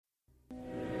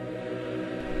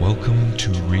Welcome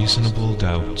to Reasonable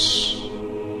Doubts,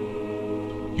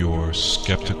 your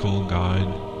skeptical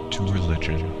guide to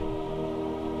religion.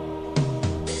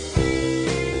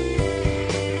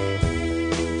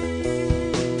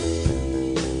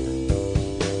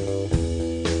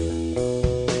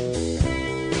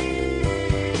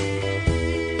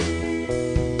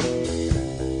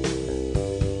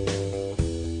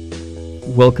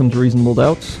 Welcome to Reasonable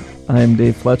Doubts. I'm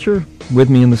Dave Fletcher. With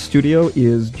me in the studio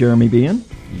is Jeremy Bean.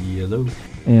 Hello.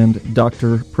 And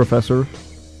Dr. Professor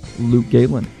Luke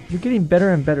Galen. You're getting better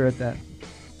and better at that.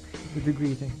 The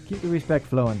degree thing. Keep the respect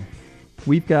flowing.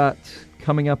 We've got,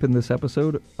 coming up in this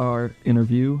episode, our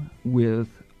interview with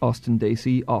Austin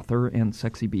Dacey, author and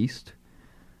sexy beast.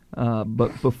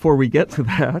 But before we get to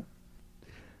that...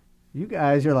 You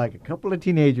guys are like a couple of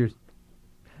teenagers.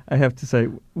 I have to say,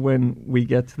 when we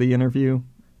get to the interview,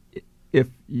 if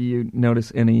you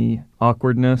notice any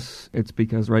awkwardness, it's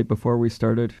because right before we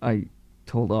started, I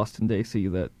told Austin Dacey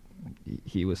that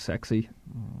he was sexy.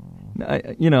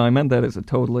 I meant that as a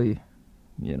totally,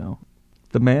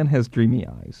 the man has dreamy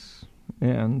eyes,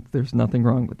 and there's nothing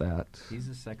wrong with that. He's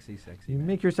a sexy You man.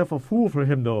 make yourself a fool for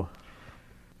him, though.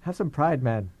 Have some pride,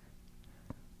 man.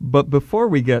 But before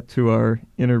we get to our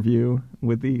interview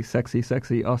with the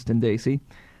sexy Austin Dacey,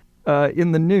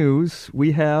 in the news,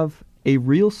 we have a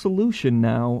real solution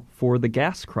now for the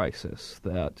gas crisis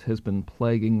that has been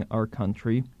plaguing our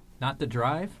country. Not the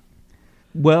drive?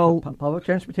 Well... Public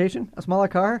transportation? A smaller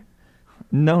car?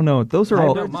 No, those are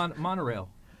all... No, monorail.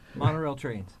 Monorail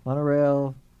trains.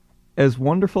 Monorail. As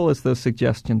wonderful as those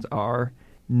suggestions are,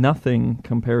 nothing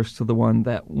compares to the one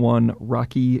that one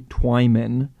Rocky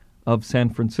Twyman of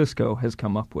San Francisco has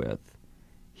come up with.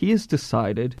 He has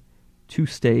decided to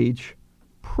stage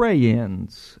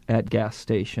pray-ins at gas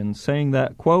stations, saying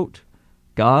that, quote,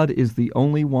 God is the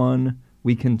only one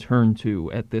we can turn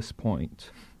to at this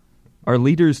point. Our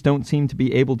leaders don't seem to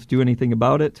be able to do anything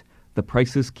about it. The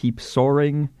prices keep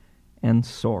soaring and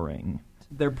soaring.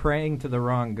 They're praying to the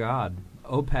wrong God.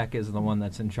 OPEC is the one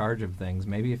that's in charge of things.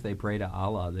 Maybe if they pray to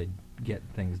Allah, they'd get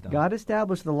things done. God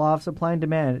established the law of supply and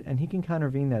demand, and he can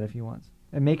countervene that if he wants.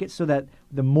 And make it so that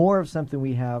the more of something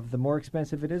we have, the more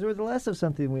expensive it is, or the less of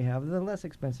something we have, the less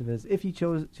expensive it is, if he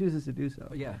chooses to do so.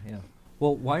 Yeah.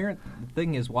 Well, why are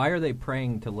they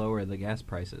praying to lower the gas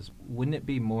prices? Wouldn't it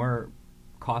be more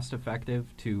cost-effective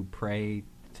to pray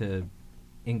to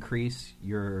increase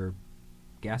your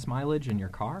gas mileage in your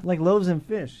car? Like loaves and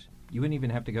fish. You wouldn't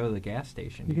even have to go to the gas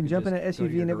station. You can jump in an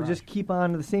SUV and it would just keep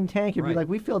on the same tank. It'd be like,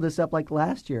 we filled this up like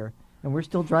last year, and we're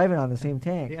still driving on the same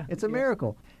tank. Yeah, it's a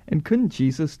miracle. And couldn't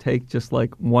Jesus take just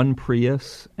like one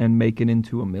Prius and make it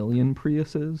into 1 million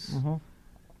Priuses? Mm-hmm.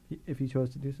 If he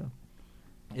chose to do so.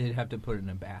 You'd have to put it in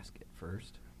a basket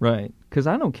first. Right, because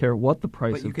I don't care what the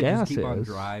price of gas is. But you could just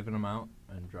keep on driving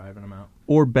them out.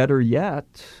 Or better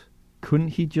yet, couldn't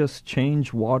he just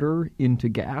change water into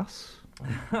gas?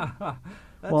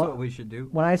 That's what we should do.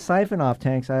 When I siphon off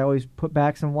tanks, I always put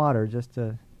back some water just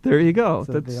to... There you go.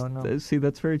 So they don't know. See,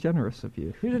 that's very generous of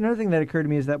you. Here's another thing that occurred to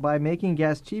me is that by making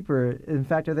gas cheaper, in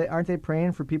fact, aren't they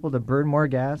praying for people to burn more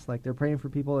gas? Like they're praying for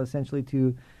people essentially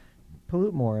to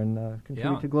pollute more and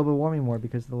contribute to global warming more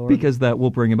because the Lord... Because that will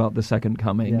bring about the second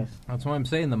coming. Yes. That's why I'm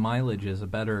saying the mileage is a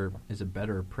better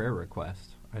prayer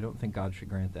request. I don't think God should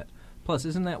grant that. Plus,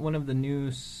 isn't that one of the new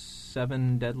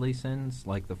 7 deadly sins,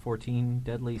 like the 14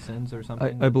 deadly sins or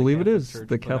something? I believe it is.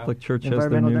 The Catholic Church has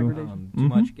their new... too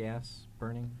much gas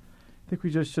burning. I think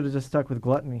we should have just stuck with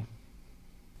gluttony.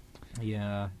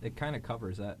 Yeah, it kind of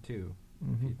covers that too,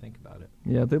 if you think about it.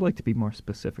 Yeah, they like to be more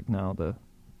specific now,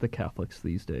 the Catholics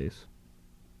these days.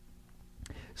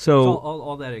 So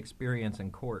all that experience in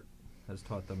court has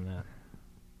taught them that.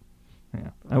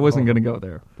 Yeah, I wasn't going to go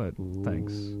there, but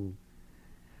thanks.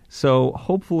 So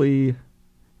hopefully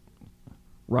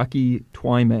Rocky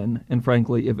Twyman, and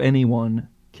frankly, if anyone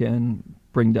can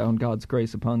bring down God's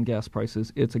grace upon gas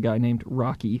prices, it's a guy named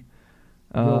Rocky.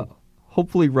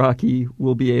 Hopefully Rocky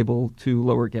will be able to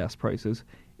lower gas prices.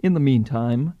 In the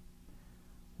meantime,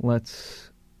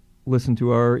 let's listen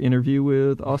to our interview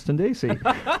with Austin Dacey.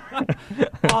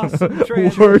 Awesome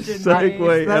Worst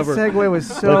segue ever. That segue was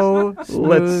so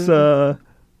smooth.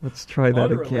 Let's try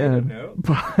that again.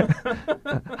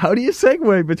 How do you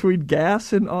segue between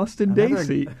gas and Austin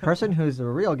Dacey? Person who's a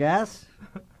real gas,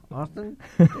 Austin.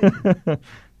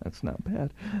 That's not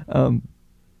bad.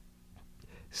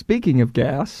 Speaking of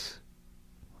gas,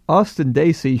 Austin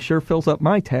Dacey sure fills up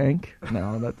my tank.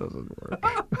 No, that doesn't work.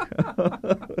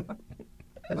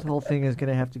 This whole thing is going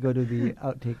to have to go to the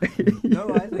outtake.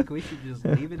 No, I think we should just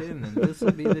leave it in, and this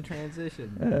will be the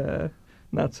transition.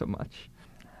 Not so much.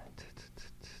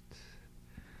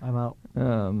 I'm out.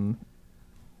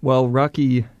 While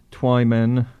Rocky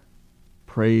Twyman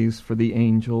prays for the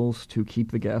angels to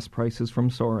keep the gas prices from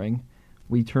soaring,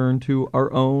 we turn to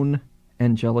our own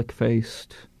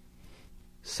angelic-faced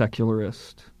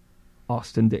secularist,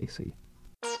 Austin Dacey.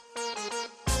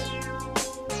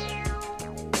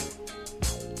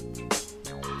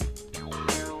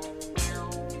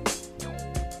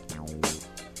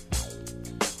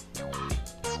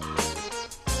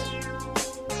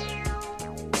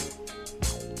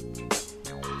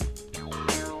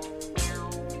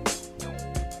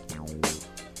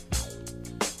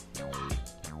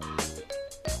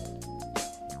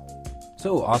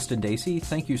 So, Austin Dacey,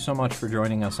 thank you so much for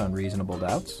joining us on Reasonable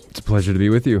Doubts. It's a pleasure to be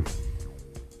with you.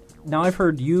 Now, I've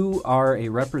heard you are a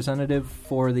representative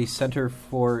for the Center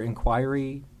for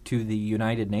Inquiry to the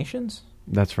United Nations?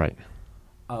 That's right.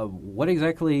 What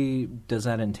exactly does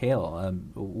that entail?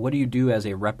 What do you do as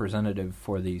a representative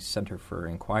for the Center for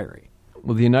Inquiry?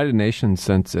 Well, the United Nations,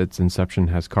 since its inception,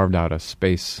 has carved out a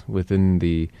space within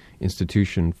the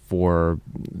institution for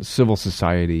civil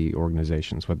society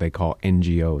organizations, what they call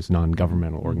NGOs,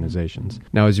 non-governmental organizations.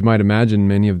 Now, as you might imagine,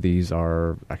 many of these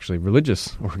are actually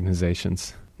religious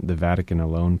organizations. The Vatican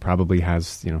alone probably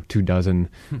has, 24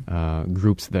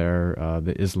 groups there.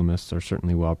 The Islamists are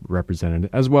certainly well represented,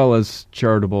 as well as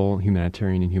charitable,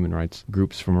 humanitarian, and human rights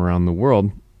groups from around the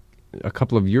world. A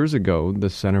couple of years ago, the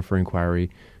Center for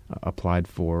Inquiry applied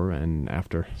for, and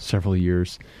after several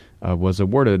years, was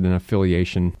awarded an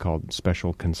affiliation called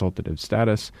Special Consultative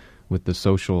Status with the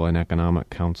Social and Economic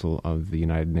Council of the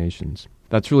United Nations.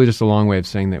 That's really just a long way of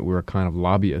saying that we're a kind of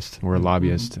lobbyist. We're a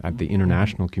lobbyist at the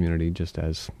international community, just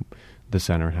as the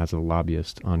Center has a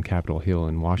lobbyist on Capitol Hill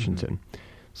in Washington.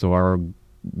 So our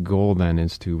goal then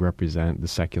is to represent the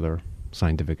secular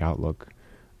scientific outlook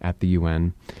at the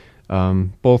UN,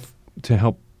 both to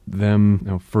help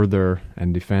them further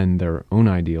and defend their own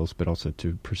ideals, but also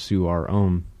to pursue our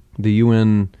own. The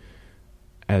UN,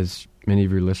 as many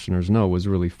of your listeners know, was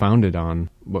really founded on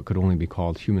what could only be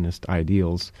called humanist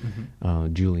ideals.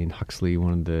 Julian Huxley,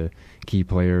 one of the key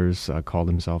players, called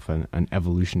himself an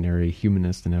evolutionary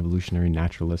humanist, an evolutionary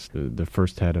naturalist. The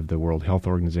first head of the World Health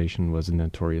Organization was a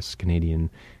notorious Canadian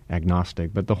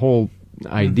agnostic. But the whole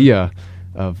idea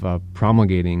of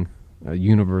promulgating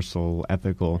universal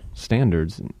ethical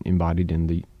standards embodied in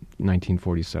the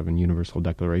 1947 Universal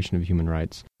Declaration of Human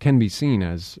Rights can be seen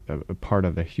as a part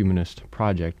of a humanist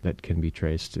project that can be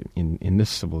traced in this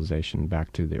civilization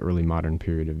back to the early modern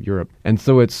period of Europe. And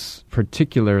so it's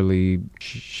particularly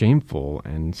shameful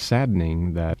and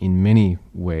saddening that in many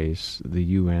ways the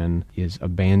UN is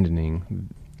abandoning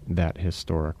that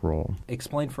historic role.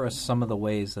 Explain for us some of the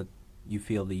ways that you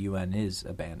feel the UN is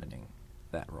abandoning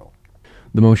that role.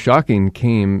 The most shocking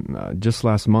came just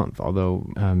last month, although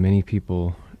many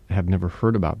people have never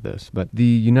heard about this. But the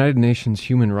United Nations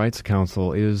Human Rights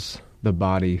Council is the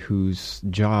body whose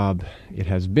job it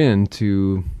has been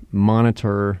to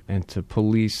monitor and to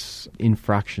police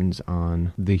infractions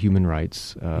on the human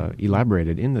rights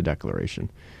elaborated in the Declaration.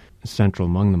 Central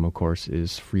among them, of course,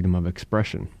 is freedom of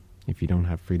expression. If you don't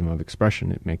have freedom of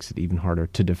expression, it makes it even harder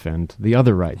to defend the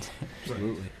other rights.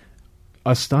 Absolutely.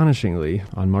 Astonishingly,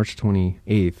 on March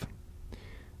 28th,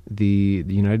 the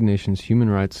United Nations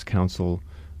Human Rights Council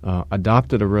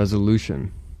adopted a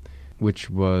resolution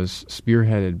which was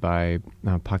spearheaded by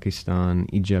Pakistan,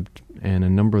 Egypt, and a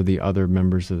number of the other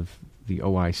members of the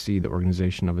OIC, the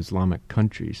Organization of Islamic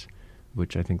Countries,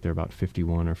 which I think there are about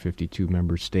 51 or 52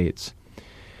 member states.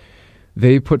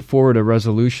 They put forward a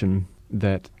resolution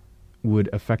that would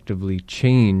effectively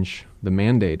change the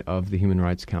mandate of the Human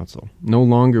Rights Council. No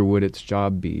longer would its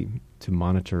job be to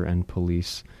monitor and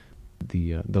police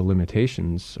the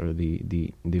limitations or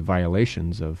the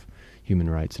violations of human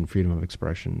rights and freedom of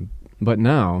expression. But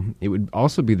now it would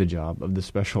also be the job of the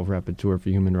Special Rapporteur for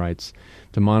Human Rights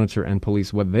to monitor and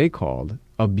police what they called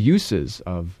abuses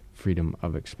of freedom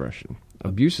of expression.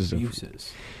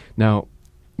 Abuses. Now,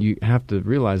 you have to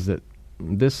realize that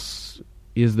this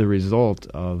is the result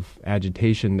of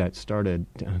agitation that started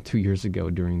 2 years ago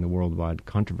during the worldwide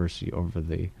controversy over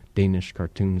the Danish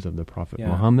cartoons of the Prophet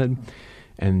Muhammad.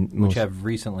 And which have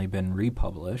recently been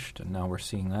republished, and now we're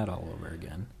seeing that all over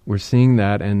again. We're seeing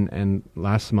that, and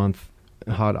last month,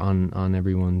 hot on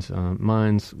everyone's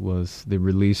minds, was the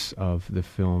release of the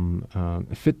film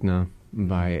Fitna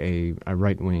by a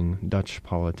right-wing Dutch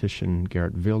politician,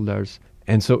 Geert Wilders.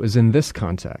 And so it was in this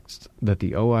context that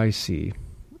the OIC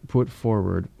put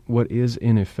forward what is,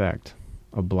 in effect,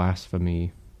 a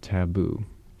blasphemy taboo.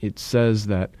 It says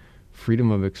that freedom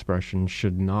of expression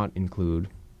should not include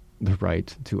the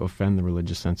right to offend the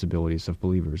religious sensibilities of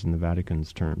believers in the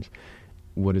Vatican's terms.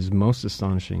 what is most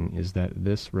astonishing is that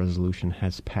this resolution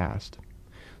has passed,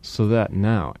 so that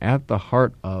now, at the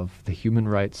heart of the human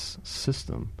rights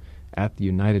system, at the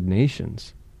United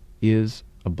Nations, is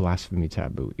a blasphemy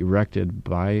taboo erected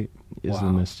by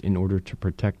Islamists in order to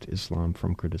protect Islam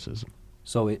from criticism.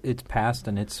 So it's passed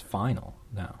and it's final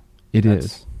now. It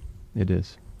is.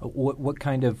 What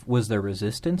kind of, was there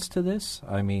resistance to this?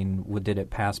 I mean, did it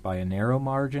pass by a narrow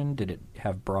margin? Did it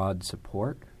have broad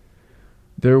support?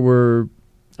 There were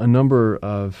a number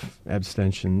of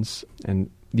abstentions, and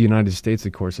the United States,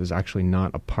 of course, is actually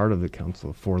not a part of the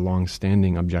Council for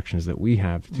long-standing objections that we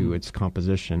have to its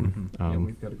composition. Yeah,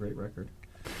 we've got a great record.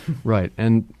 Right,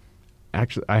 and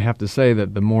actually I have to say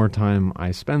that the more time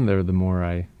I spend there, the more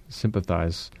I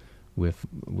sympathize with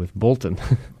Bolton.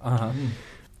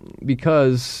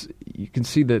 Because you can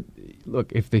see that,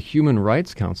 look, if the Human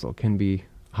Rights Council can be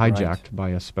hijacked by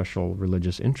a special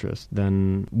religious interest,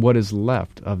 then what is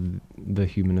left of the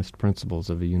humanist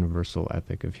principles of a universal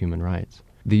ethic of human rights?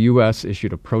 The U.S.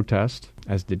 issued a protest,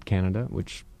 as did Canada,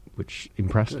 which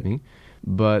impressed me.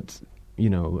 But,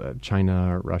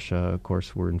 China, Russia, of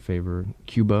course, were in favor.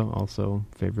 Cuba also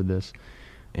favored this.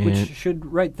 And which should,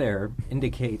 right there,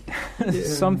 indicate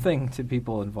something to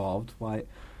people involved.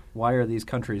 Why are these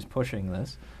countries pushing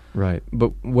this? Right.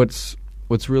 But what's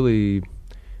really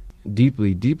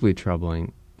deeply, deeply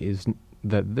troubling is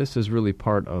that this is really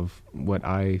part of what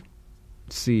I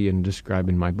see and describe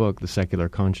in my book, The Secular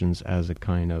Conscience, as a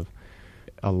kind of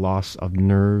a loss of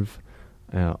nerve,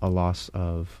 a loss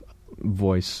of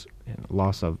voice, and a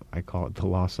loss of, I call it the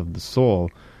loss of the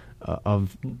soul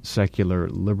of secular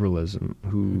liberalism,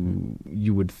 who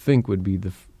you would think would be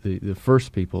the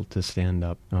first people to stand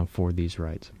up for these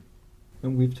rights.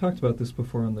 And we've talked about this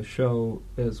before on the show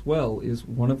as well, is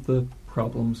one of the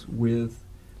problems with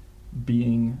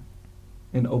being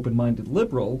an open-minded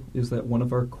liberal is that one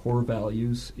of our core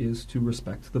values is to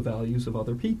respect the values of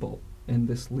other people. And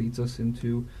this leads us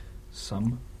into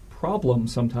some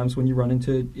problems sometimes when you run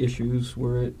into issues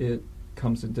where it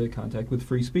comes into contact with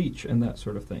free speech and that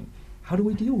sort of thing. How do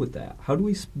we deal with that? How do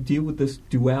we deal with this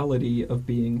duality of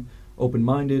being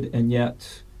open-minded and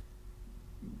yet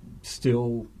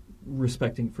still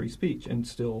respecting free speech and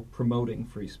still promoting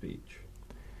free speech?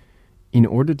 In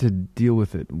order to deal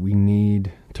with it, we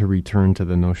need to return to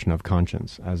the notion of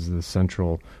conscience as the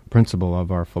central principle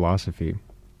of our philosophy,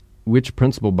 which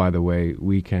principle, by the way,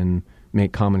 we can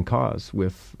make common cause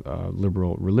with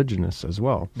liberal religionists as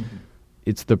well. Mm-hmm.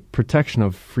 It's the protection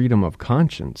of freedom of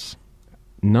conscience,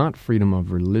 not freedom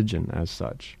of religion as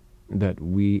such, that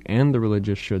we and the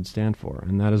religious should stand for,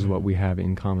 and that is what we have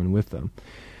in common with them.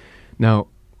 Now,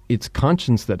 it's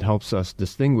conscience that helps us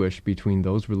distinguish between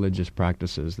those religious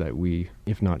practices that we,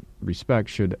 if not respect,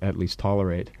 should at least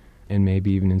tolerate, and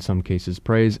maybe even in some cases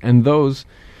praise, and those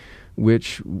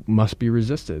which must be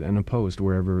resisted and opposed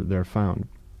wherever they're found.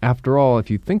 After all, if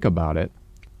you think about it,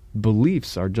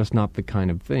 beliefs are just not the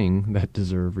kind of thing that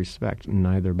deserve respect,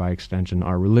 neither by extension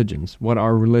are religions. What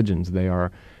are religions? They are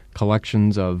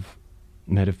collections of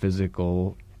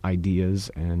metaphysical ideas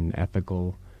and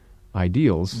ethical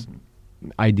ideals. Mm-hmm.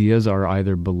 Ideas are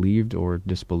either believed or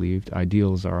disbelieved.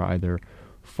 Ideals are either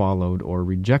followed or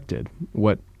rejected.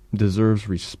 What deserves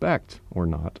respect or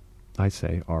not, I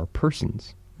say, are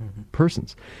persons. Mm-hmm.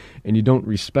 Persons. And you don't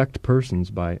respect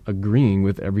persons by agreeing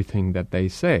with everything that they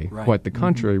say. Right. Quite the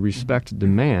contrary, respect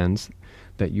demands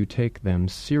that you take them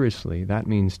seriously. That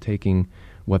means taking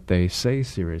what they say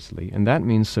seriously. And that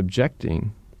means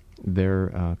subjecting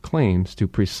their claims to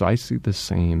precisely the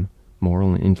same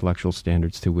moral and intellectual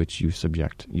standards to which you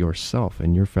subject yourself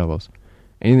and your fellows.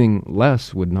 Anything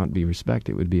less would not be respect.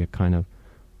 It would be a kind of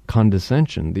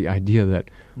condescension, the idea that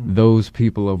those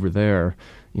people over there,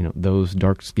 those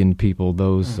dark-skinned people,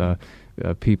 those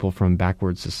people from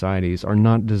backward societies are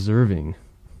not deserving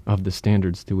of the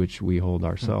standards to which we hold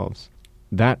ourselves.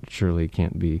 That surely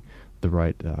can't be the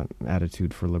right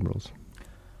attitude for liberals.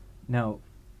 Now,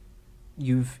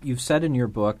 you've said in your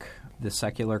book, The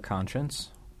Secular Conscience,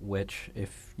 which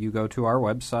if you go to our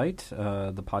website,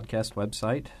 the podcast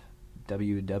website,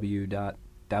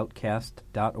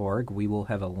 www.doubtcast.org, we will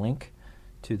have a link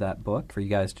to that book for you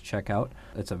guys to check out.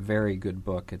 It's a very good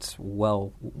book. It's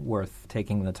well worth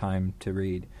taking the time to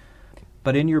read.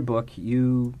 But in your book,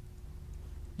 you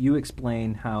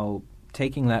explain how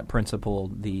taking that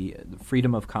principle, the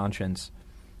freedom of conscience,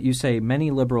 you say many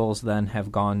liberals then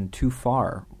have gone too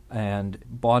far and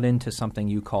bought into something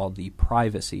you call the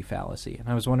privacy fallacy. And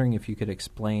I was wondering if you could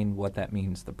explain what that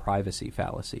means, the privacy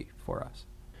fallacy, for us.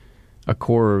 A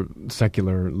core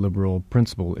secular liberal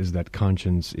principle is that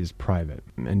conscience is private.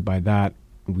 And by that,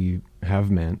 we have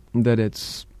meant that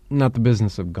it's not the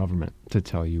business of government to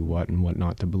tell you what and what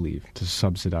not to believe, to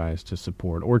subsidize, to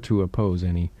support, or to oppose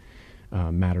any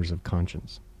matters of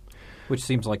conscience. Which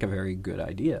seems like a very good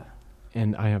idea.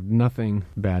 And I have nothing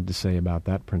bad to say about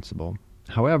that principle.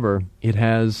 However, it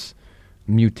has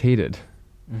mutated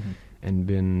and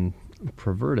been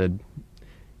perverted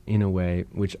in a way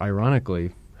which,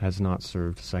 ironically, has not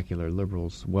served secular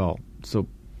liberals well. So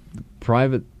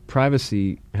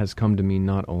privacy has come to mean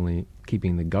not only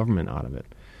keeping the government out of it,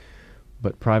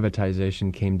 but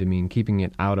privatization came to mean keeping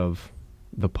it out of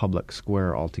the public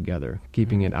square altogether,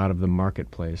 keeping it out of the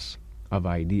marketplace of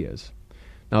ideas.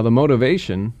 Now, the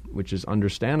motivation, which is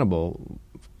understandable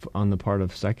on the part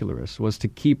of secularists, was to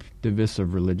keep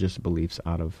divisive religious beliefs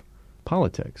out of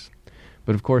politics.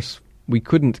 But, of course, we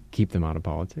couldn't keep them out of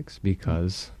politics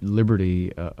because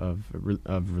liberty of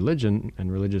religion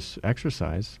and religious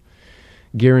exercise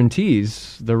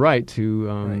guarantees the right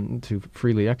to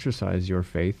freely exercise your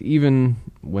faith, even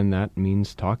when that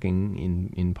means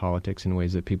talking in politics in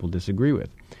ways that people disagree with.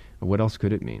 What else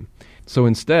could it mean? So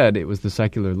instead, it was the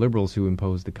secular liberals who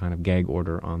imposed the kind of gag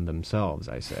order on themselves,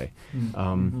 I say.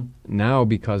 Now,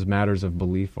 because matters of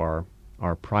belief are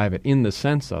private in the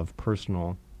sense of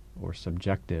personal or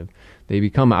subjective, they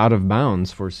become out of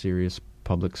bounds for serious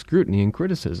public scrutiny and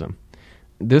criticism.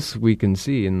 This we can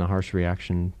see in the harsh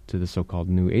reaction to the so-called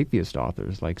new atheist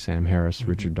authors like Sam Harris,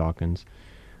 Richard Dawkins,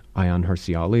 Ayaan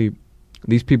Hirsi Ali.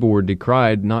 These people were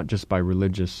decried not just by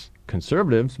religious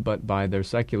conservatives, but by their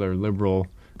secular liberal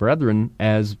brethren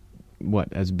as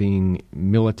being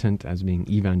militant, as being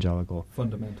evangelical.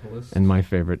 Fundamentalist. And my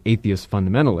favorite, atheist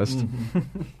fundamentalist.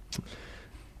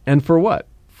 And for what?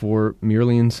 For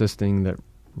merely insisting that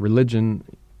religion,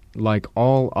 like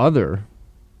all other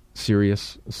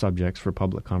serious subjects for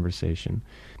public conversation,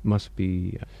 must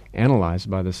be analyzed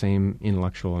by the same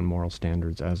intellectual and moral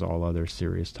standards as all other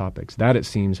serious topics. That, it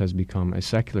seems, has become a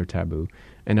secular taboo,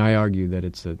 and I argue that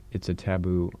it's a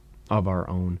taboo of our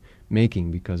own making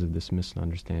because of this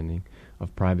misunderstanding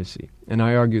of privacy. And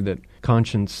I argue that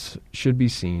conscience should be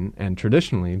seen, and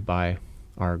traditionally by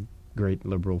our great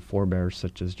liberal forebears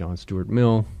such as John Stuart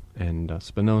Mill and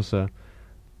Spinoza,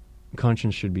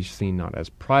 conscience should be seen not as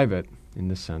private in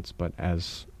this sense, but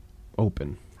as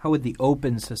open. How would the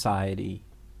open society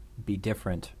be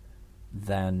different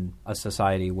than a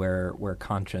society where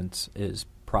conscience is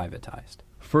privatized?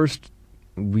 First,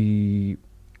 we,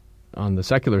 on the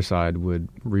secular side, would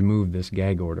remove this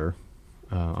gag order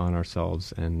on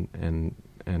ourselves and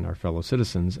our fellow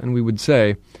citizens, and we would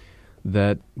say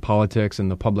that politics and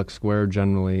the public square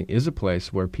generally is a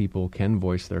place where people can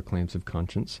voice their claims of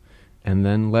conscience and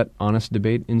then let honest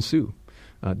debate ensue.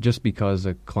 Just because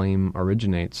a claim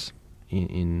originates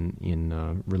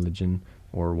in religion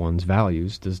or one's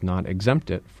values does not exempt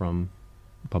it from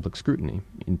public scrutiny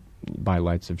by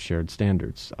lights of shared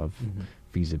standards of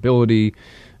feasibility,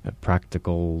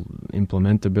 practical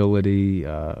implementability,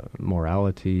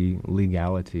 morality,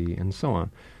 legality, and so on.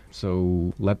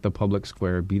 So let the public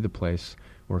square be the place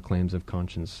where claims of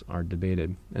conscience are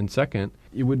debated. And second,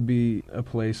 it would be a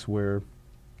place where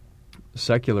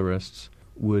secularists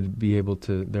would be able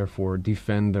to, therefore,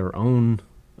 defend their own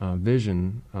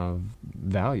vision of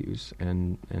values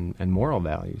and moral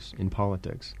values in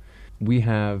politics. We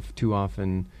have too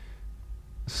often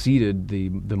ceded the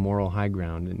moral high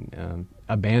ground and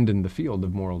abandoned the field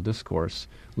of moral discourse,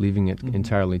 leaving it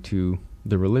entirely to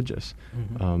the religious,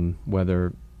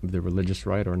 whether the religious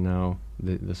right or now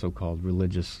the so-called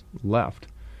religious left.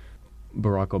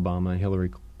 Barack Obama and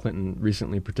Hillary Clinton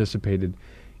recently participated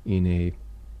in a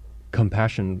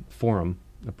compassion forum,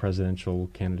 a presidential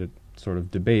candidate sort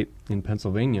of debate in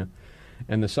Pennsylvania,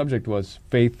 and the subject was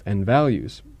faith and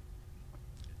values.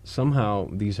 Somehow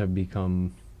these have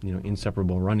become,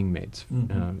 inseparable running mates.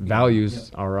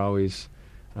 Values are always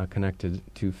connected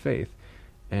to faith,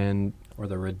 or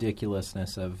the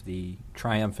ridiculousness of the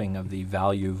triumphing of the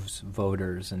values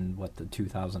voters in the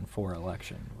 2004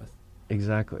 election with.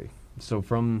 Exactly. So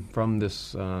from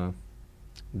this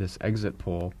this exit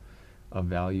poll of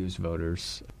values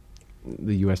voters,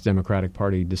 the U.S. Democratic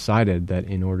Party decided that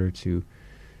in order to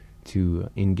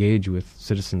engage with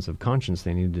citizens of conscience,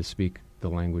 they needed to speak the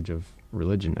language of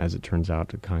religion, as it turns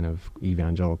out, a kind of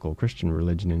evangelical Christian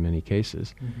religion in many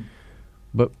cases.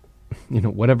 But,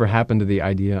 whatever happened to the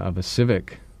idea of a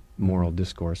civic moral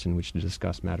discourse in which to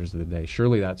discuss matters of the day?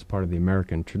 Surely that's part of the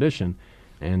American tradition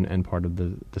and part of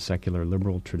the secular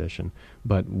liberal tradition.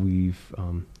 But we've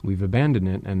abandoned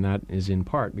it, and that is in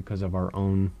part because of our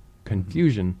own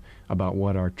confusion about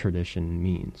what our tradition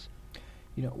means.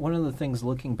 One of the things,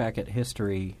 looking back at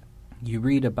history, you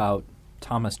read about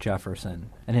Thomas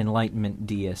Jefferson, an Enlightenment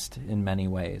deist in many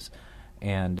ways,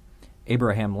 and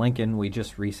Abraham Lincoln, we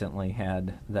just recently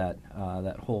had that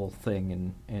whole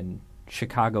thing in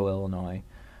Chicago, Illinois,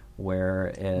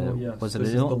 where was it this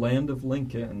is the land of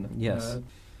Lincoln. Yes.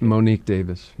 Monique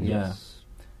Davis.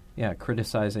 Yeah,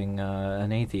 criticizing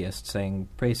an atheist, saying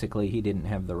basically he didn't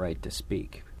have the right to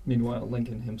speak. Meanwhile,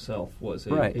 Lincoln himself was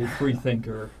Right. a free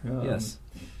thinker. Yes.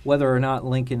 Whether or not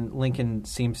Lincoln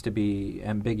seems to be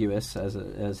ambiguous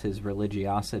as his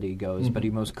religiosity goes, but he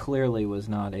most clearly was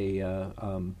not a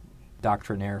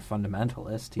doctrinaire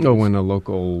fundamentalist. He was- When a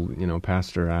local,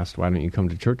 pastor asked, "Why don't you come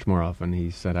to church more often?" he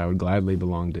said, "I would gladly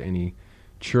belong to any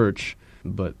church,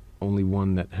 but only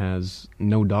one that has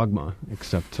no dogma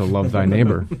except to love thy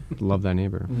neighbor." Love thy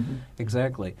neighbor. Mm-hmm.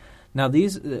 Exactly. Now,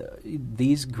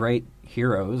 these great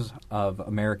heroes of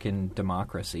American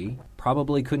democracy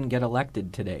probably couldn't get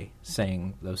elected today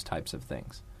saying those types of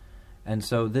things. And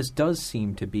so this does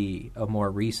seem to be a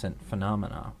more recent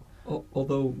phenomenon.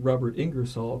 Although Robert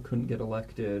Ingersoll couldn't get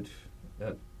elected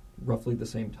at roughly the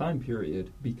same time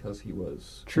period because he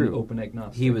was an open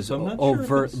agnostic. He was So I'm not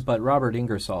overt, sure but Robert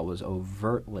Ingersoll was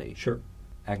overtly Sure.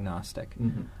 agnostic.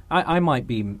 Mm-hmm. I might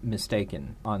be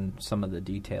mistaken on some of the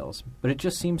details, but it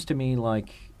just seems to me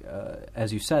like,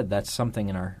 as you said, that's something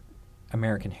in our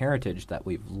American heritage that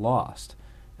we've lost.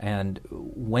 And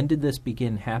when did this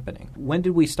begin happening? When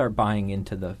did we start buying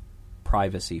into the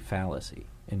privacy fallacy,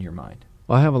 in your mind?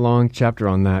 Well, I have a long chapter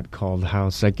on that called "How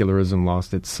Secularism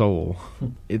Lost Its Soul."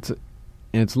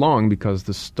 It's long because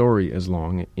the story is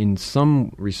long. In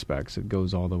some respects, it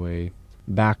goes all the way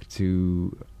back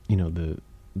to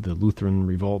the Lutheran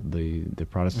Revolt, the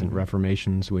Protestant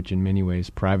Reformations, which in many ways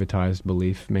privatized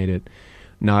belief, made it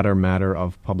not a matter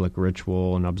of public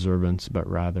ritual and observance, but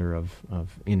rather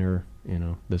of inner,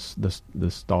 this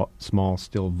small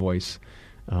still voice,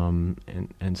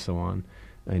 and so on.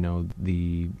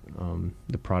 The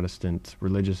Protestant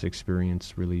religious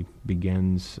experience really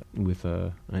begins with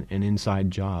an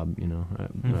inside job,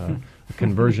 a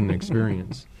conversion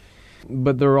experience.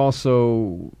 But there are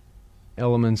also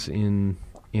elements in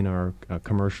our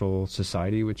commercial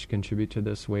society which contribute to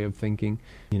this way of thinking.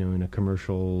 In a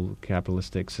commercial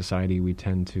capitalistic society, we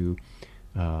tend to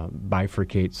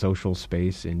bifurcate social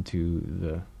space into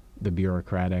the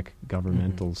bureaucratic,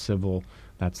 governmental, civil.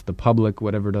 That's the public.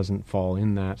 Whatever doesn't fall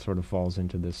in that sort of falls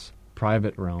into this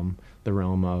private realm, the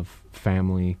realm of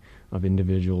family, of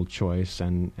individual choice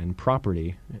and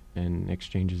property and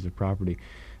exchanges of property.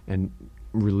 And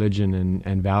religion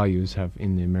and values have,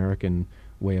 in the American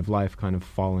way of life, kind of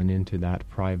fallen into that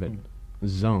private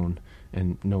zone.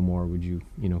 And no more would you,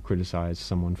 criticize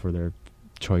someone for their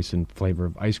choice and flavor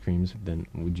of ice creams than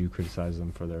would you criticize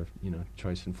them for their,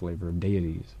 choice and flavor of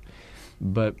deities.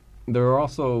 But there are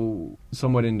also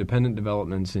somewhat independent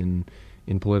developments in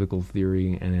political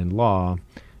theory and in law.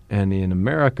 And in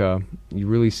America, you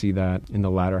really see that in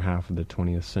the latter half of the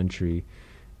 20th century.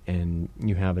 And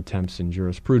you have attempts in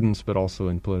jurisprudence, but also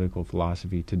in political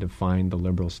philosophy, to define the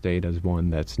liberal state as one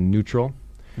that's neutral,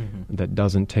 that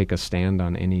doesn't take a stand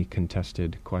on any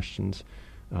contested questions.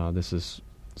 This is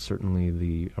certainly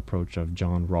the approach of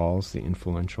John Rawls, the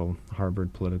influential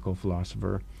Harvard political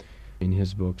philosopher. In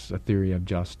his books, A Theory of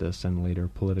Justice and later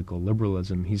Political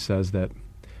Liberalism, he says that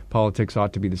politics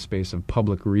ought to be the space of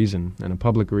public reason, and a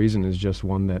public reason is just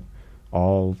one that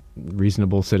all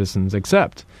reasonable citizens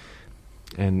accept.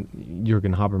 And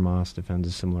Jürgen Habermas defends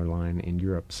a similar line in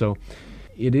Europe. So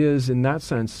it is, in that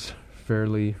sense,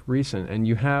 fairly recent. And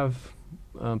you have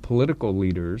political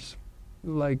leaders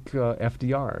like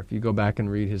FDR. If you go back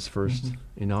and read his first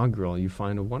inaugural, you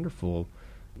find a wonderful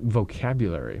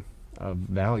vocabulary of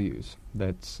values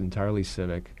that's entirely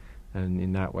civic and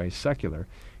in that way secular.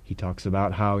 He talks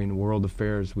about how in world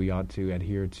affairs we ought to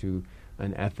adhere to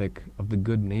an ethic of the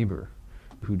good neighbor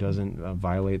who doesn't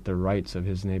violate the rights of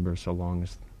his neighbor so long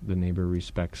as the neighbor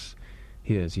respects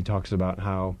his. He talks about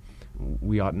how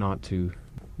we ought not to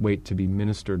wait to be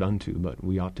ministered unto, but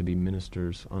we ought to be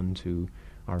ministers unto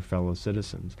our fellow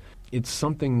citizens. It's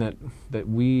something that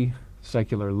we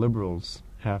secular liberals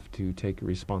have to take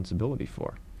responsibility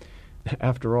for.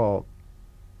 After all,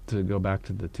 to go back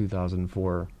to the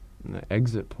 2004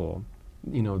 exit poll,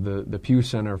 the Pew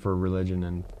Center for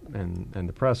Religion and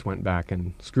the Press went back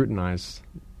and scrutinized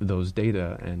those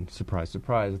data, and surprise,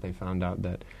 surprise, they found out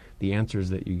that the answers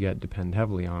that you get depend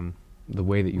heavily on the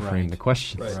way that you frame the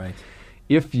questions. Right.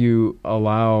 If you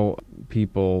allow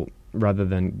people, rather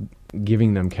than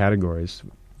giving them categories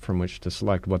from which to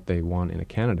select what they want in a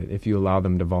candidate, if you allow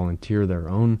them to volunteer their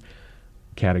own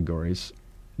categories,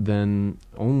 then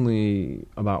only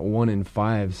about 1 in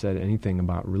 5 said anything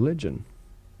about religion.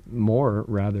 More,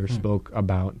 rather, spoke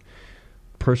about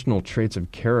personal traits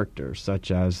of character,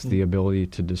 such as the ability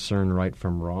to discern right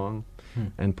from wrong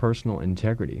and personal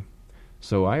integrity.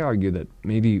 So I argue that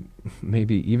maybe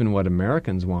even what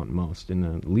Americans want most in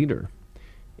a leader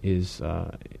is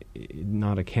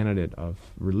not a candidate of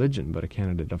religion, but a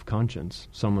candidate of conscience,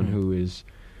 someone who is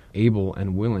able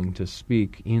and willing to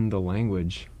speak in the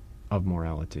language of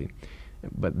morality.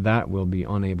 But that we'll be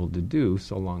unable to do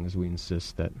so long as we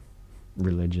insist that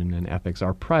religion and ethics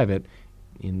are private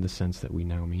in the sense that we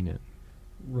now mean it.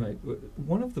 Right.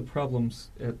 One of the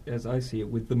problems, as I see it,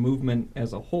 with the movement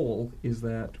as a whole is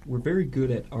that we're very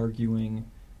good at arguing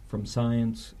from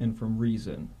science and from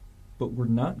reason, but we're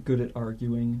not good at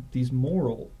arguing these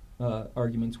moral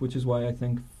arguments, which is why I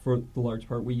think, for the large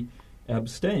part, we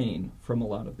abstain from a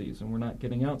lot of these, and we're not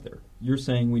getting out there. You're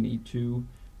saying we need to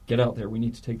get out there. We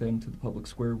need to take them to the public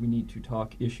square. We need to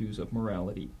talk issues of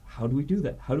morality. How do we do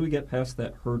that? How do we get past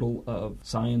that hurdle of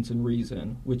science and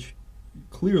reason, which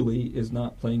clearly is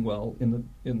not playing well in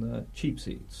the cheap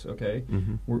seats, okay?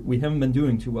 We haven't been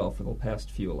doing too well for the past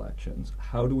few elections.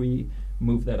 How do we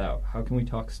move that out? How can we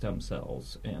talk stem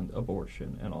cells and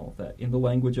abortion and all of that in the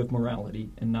language of morality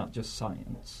and not just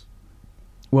science?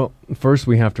 Well, first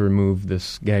we have to remove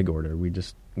this gag order.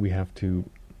 We have to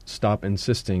stop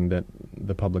insisting that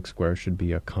the public square should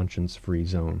be a conscience-free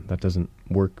zone. That doesn't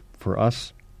work for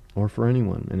us or for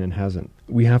anyone, and it hasn't.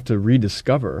 We have to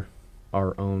rediscover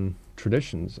our own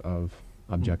traditions of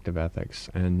objective ethics,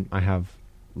 and I have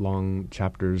long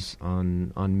chapters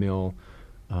on Mill,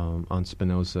 on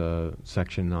Spinoza,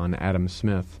 section on Adam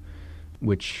Smith,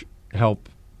 which help,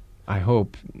 I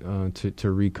hope,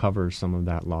 to recover some of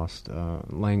that lost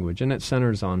language, and it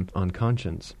centers on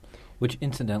conscience. Which,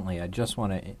 incidentally, I just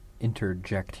want to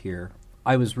interject here.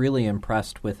 I was really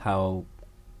impressed with how,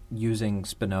 using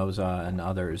Spinoza and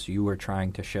others, you were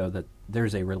trying to show that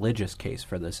there's a religious case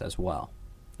for this as well.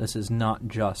 This is not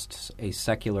just a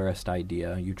secularist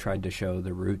idea. You tried to show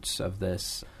the roots of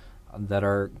this that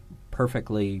are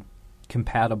perfectly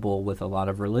compatible with a lot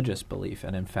of religious belief,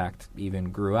 and in fact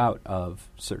even grew out of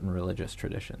certain religious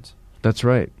traditions. That's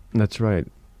right.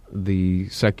 The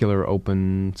secular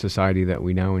open society that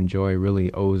we now enjoy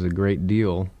really owes a great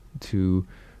deal to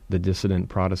the dissident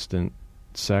Protestant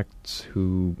sects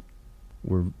who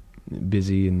were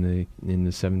busy in the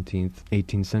 17th,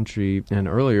 18th century and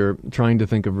earlier trying to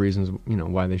think of reasons,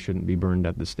 why they shouldn't be burned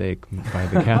at the stake by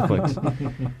the Catholics.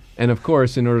 And of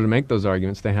course, in order to make those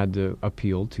arguments, they had to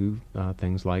appeal to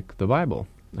things like the Bible.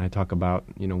 I talk about,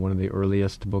 one of the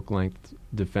earliest book-length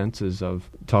defenses of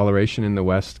toleration in the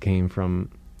West came from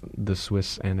the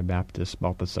Swiss Anabaptist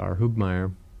Balthasar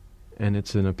Hubmaier, and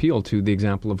it's an appeal to the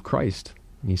example of Christ.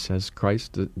 He says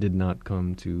Christ did not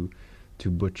come to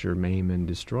butcher, maim, and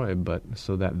destroy, but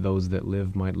so that those that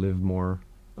live might live more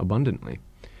abundantly.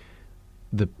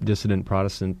 The dissident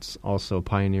Protestants also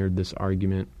pioneered this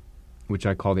argument, which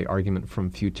I call the argument from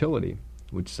futility,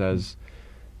 which says,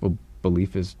 well,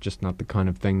 belief is just not the kind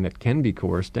of thing that can be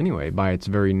coerced anyway. By its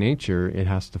very nature, it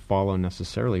has to follow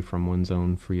necessarily from one's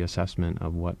own free assessment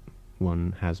of what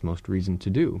one has most reason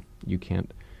to do. You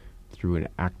can't, through an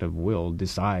act of will,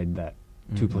 decide that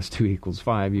 2 + 2 =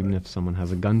 5, even if someone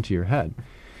has a gun to your head.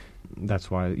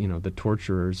 That's why, the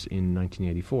torturers in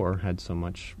 1984 had so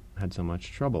much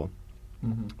trouble.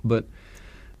 But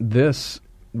this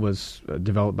was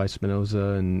developed by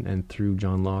Spinoza and through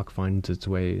John Locke finds its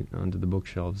way onto the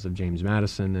bookshelves of James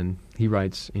Madison, and he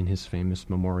writes in his famous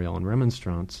Memorial and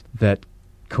Remonstrance that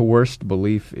coerced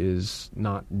belief is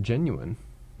not genuine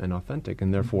and authentic,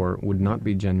 and therefore would not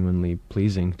be genuinely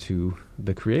pleasing to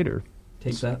the Creator.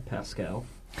 Take that, Pascal.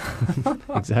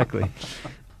 Exactly.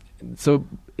 So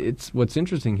what's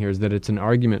interesting here is that it's an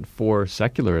argument for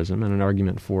secularism and an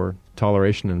argument for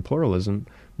toleration and pluralism,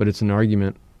 but it's an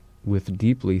argument with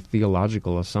deeply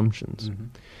theological assumptions.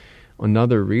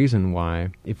 Another reason why,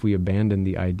 if we abandon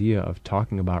the idea of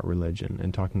talking about religion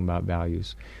and talking about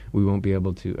values, we won't be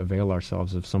able to avail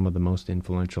ourselves of some of the most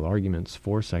influential arguments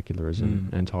for secularism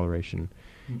and toleration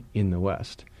in the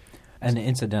West. And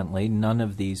incidentally, none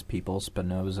of these people,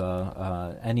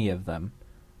 Spinoza, any of them,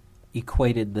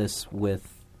 equated this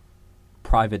with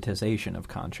privatization of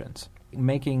conscience.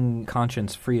 Making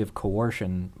conscience free of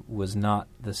coercion was not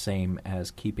the same as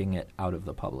keeping it out of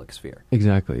the public sphere.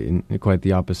 Exactly, and quite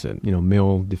the opposite.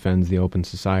 Mill defends the open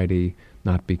society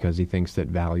not because he thinks that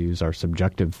values are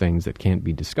subjective things that can't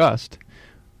be discussed,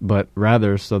 but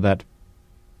rather so that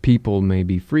people may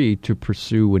be free to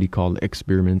pursue what he called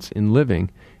experiments in living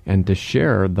and to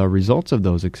share the results of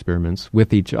those experiments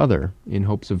with each other in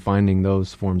hopes of finding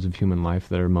those forms of human life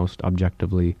that are most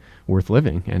objectively worth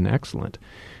living and excellent.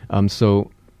 So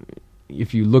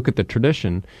if you look at the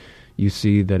tradition, you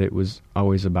see that it was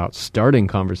always about starting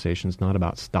conversations, not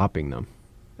about stopping them,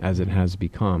 as it has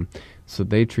become. So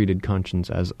they treated conscience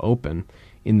as open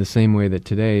in the same way that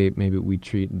today maybe we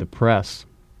treat the press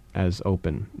as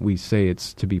open. We say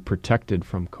it's to be protected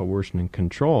from coercion and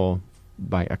control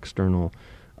by external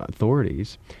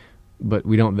authorities, but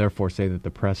we don't therefore say that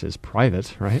the press is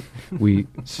private, right? We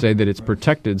say that it's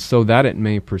protected so that it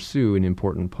may pursue an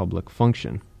important public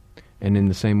function. And in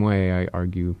the same way, I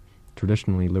argue,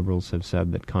 traditionally liberals have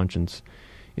said that conscience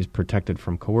is protected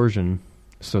from coercion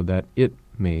so that it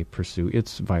may pursue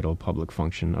its vital public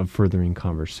function of furthering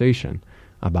conversation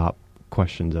about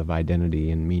questions of identity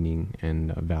and meaning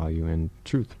and value and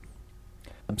truth.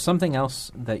 Something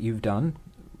else that you've done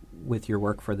with your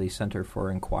work for the Center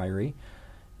for Inquiry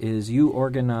is you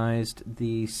organized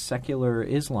the Secular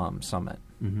Islam Summit.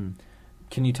 Mm-hmm.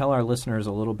 Can you tell our listeners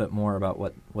a little bit more about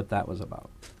what that was about?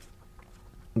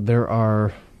 There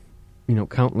are,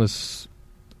 countless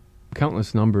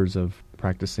numbers of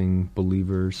practicing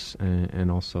believers and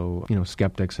also,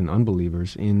 skeptics and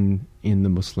unbelievers in the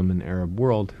Muslim and Arab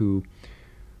world who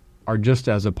are just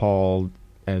as appalled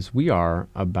as we are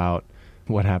about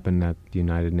what happened at the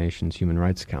United Nations Human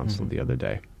Rights Council the other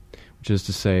day. Which is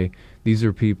to say, these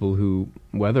are people who,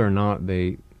 whether or not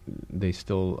they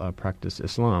still practice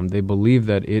Islam, they believe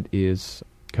that it is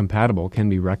compatible, can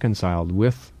be reconciled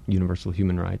with universal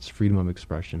human rights, freedom of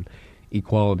expression,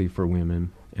 equality for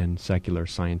women, and secular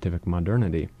scientific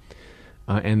modernity.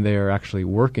 And they are actually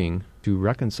working to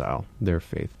reconcile their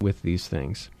faith with these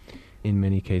things, in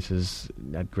many cases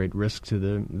at great risk to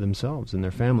themselves and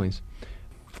their families.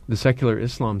 The Secular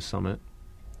Islam Summit,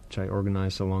 which I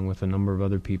organized along with a number of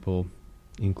other people,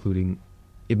 including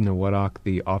Ibn Warraq,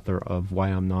 the author of Why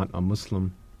I'm Not a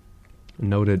Muslim, a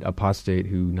noted apostate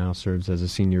who now serves as a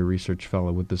senior research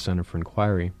fellow with the Center for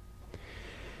Inquiry,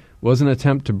 was an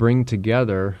attempt to bring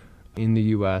together in the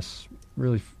U.S.,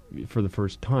 really for the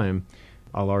first time,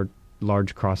 a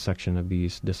large cross-section of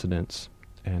these dissidents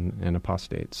and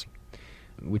apostates,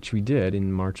 which we did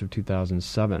in March of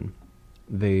 2007.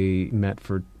 They met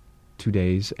for 2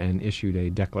 days and issued a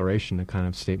declaration, a kind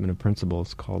of statement of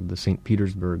principles called the St.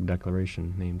 Petersburg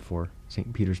Declaration, named for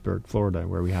St. Petersburg, Florida,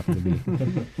 where we happen to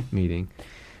be meeting.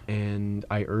 And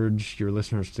I urge your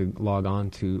listeners to log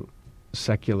on to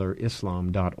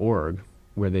secularislam.org,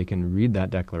 where they can read that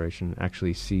declaration,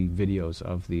 actually see videos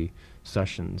of the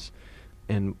sessions.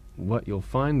 And what you'll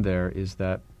find there is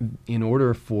that in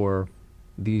order for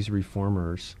these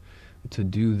reformers to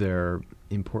do their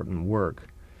important work,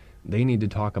 they need to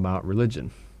talk about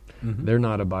religion. Mm-hmm. They're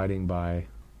not abiding by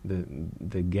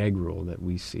the gag rule that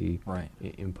we see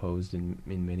imposed in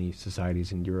many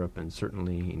societies in Europe and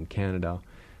certainly in Canada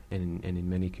and in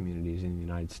many communities in the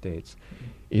United States.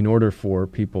 In order for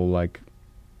people like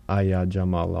Aya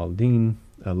Jamal al-Din,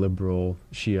 a liberal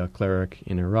Shia cleric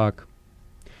in Iraq,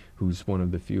 who's one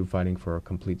of the few fighting for a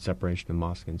complete separation of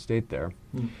mosque and state there,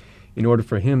 in order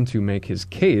for him to make his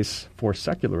case for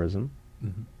secularism,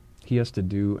 he has to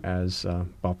do as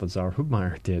Balthazar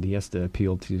Hubmaier did. He has to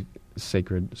appeal to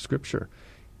sacred scripture.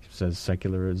 He says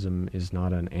secularism is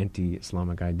not an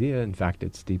anti-Islamic idea. In fact,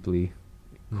 it's deeply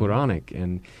Quranic.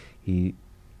 And he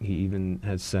even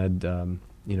has said,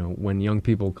 when young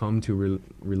people come to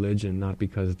religion not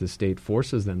because the state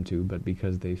forces them to, but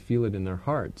because they feel it in their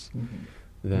hearts,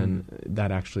 then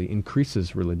that actually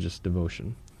increases religious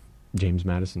devotion. James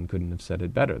Madison couldn't have said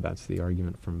it better. That's the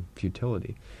argument from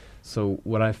futility. So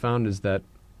what I found is that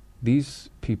these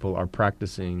people are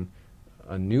practicing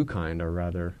a new kind, or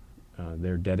rather,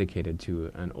 they're dedicated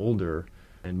to an older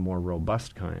and more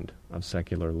robust kind of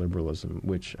secular liberalism,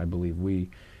 which I believe we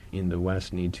in the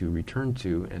West need to return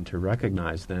to and to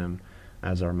recognize them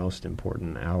as our most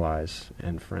important allies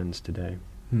and friends today.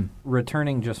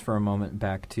 Returning just for a moment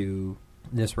back to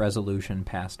this resolution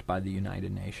passed by the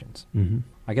United Nations.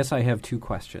 I guess I have two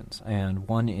questions, and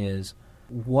one is,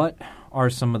 what are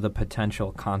some of the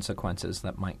potential consequences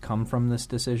that might come from this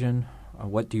decision?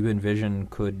 What do you envision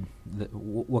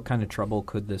what kind of trouble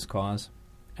could this cause?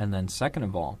 And then second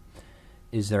of all,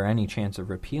 is there any chance of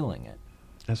repealing it?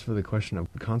 As for the question of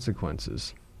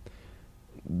consequences,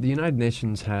 the United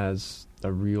Nations has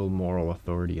a real moral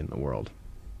authority in the world,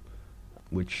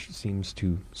 which seems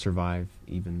to survive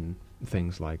even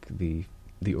things like the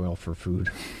oil for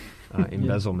food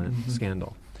embezzlement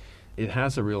scandal. It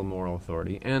has a real moral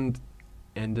authority, and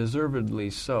deservedly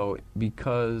so,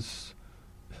 because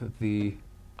the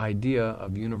idea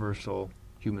of universal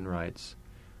human rights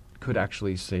could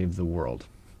actually save the world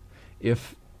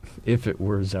if it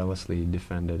were zealously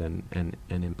defended and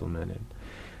implemented.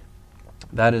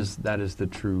 That is the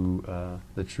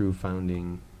true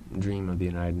founding dream of the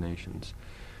United Nations.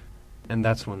 And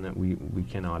that's one that we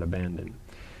cannot abandon.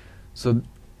 So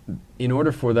in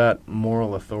order for that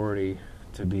moral authority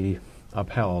to be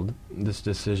upheld, this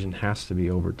decision has to be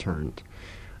overturned.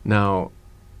 Now,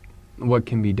 what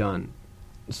can be done?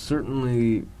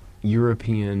 Certainly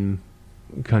European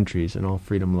countries and all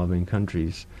freedom-loving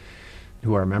countries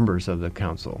who are members of the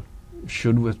Council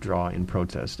should withdraw in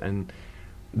protest. And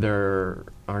there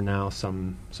are now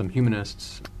some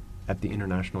humanists at the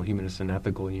International Humanist and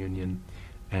Ethical Union,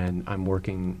 and I'm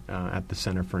working at the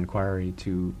Center for Inquiry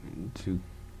to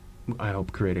I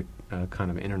hope, create a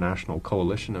kind of international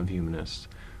coalition of humanists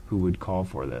who would call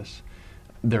for this.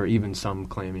 There are even some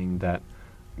claiming that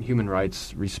human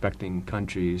rights respecting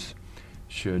countries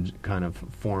should kind of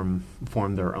form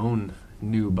their own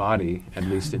new body, at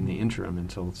least in the interim,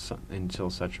 until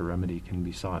such a remedy can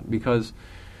be sought. Because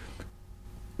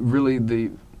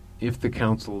really, if the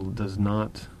Council does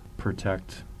not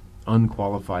protect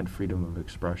unqualified freedom of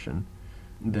expression,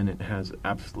 then it has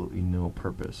absolutely no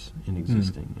purpose in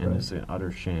existing, and it's an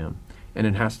utter sham. And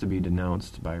it has to be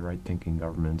denounced by right-thinking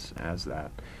governments as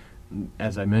that.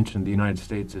 As I mentioned, the United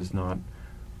States is not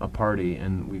a party,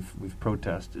 and we've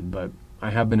protested, but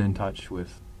I have been in touch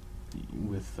with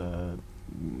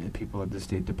people at the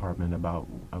State Department about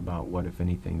what, if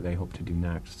anything, they hope to do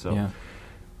next. So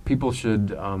people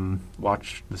should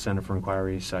watch the Center for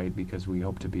Inquiry site, because we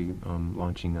hope to be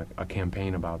launching a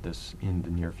campaign about this in the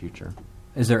near future.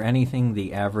 Is there anything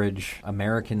the average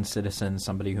American citizen,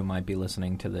 somebody who might be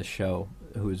listening to this show,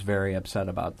 who's very upset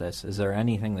about this, is there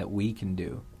anything that we can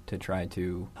do to try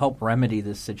to help remedy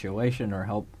this situation, or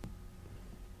help,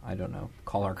 I don't know,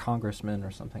 call our congressman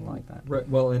or something like that? Right.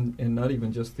 Well, and not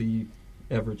even just the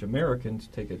average American, to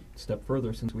take it a step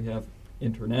further, since we have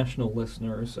international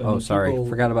listeners. Oh, sorry.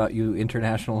 Forgot about you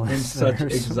international in listeners. such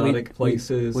exotic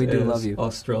places we do as love you.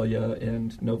 Australia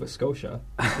and Nova Scotia,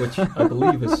 which I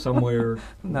believe is somewhere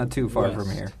not too far west.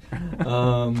 from here.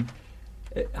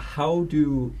 How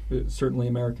do, certainly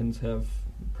Americans have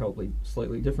probably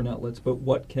slightly different outlets, but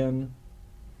what can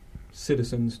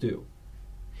citizens do?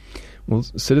 Well,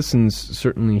 citizens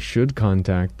certainly should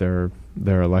contact their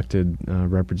elected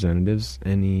representatives,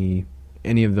 any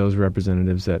of those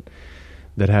representatives that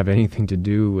have anything to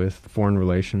do with foreign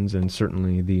relations, and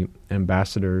certainly the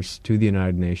ambassadors to the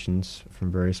United Nations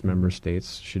from various member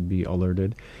states should be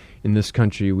alerted. In this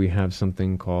country, we have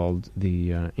something called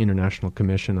the International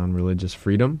Commission on Religious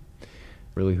Freedom,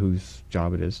 really whose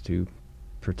job it is to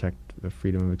protect the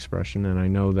freedom of expression, and I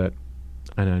know that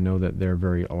they're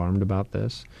very alarmed about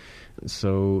this.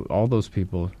 So all those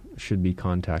people should be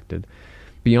contacted.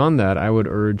 Beyond that, I would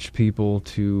urge people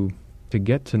to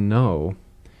get to know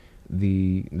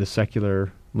the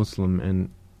secular Muslim and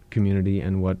community,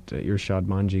 and what Irshad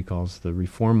Manji calls the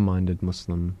reform-minded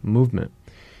Muslim movement.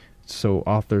 So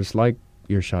authors like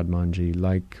Irshad Manji,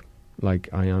 like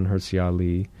Ayaan Hirsi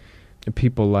Ali,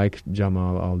 people like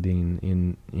Jamal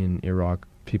al-Din in Iraq,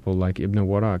 people like Ibn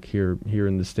Warraq here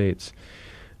in the States,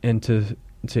 and to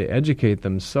educate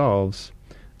themselves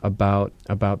about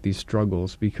these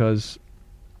struggles, because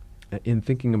in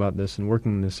thinking about this and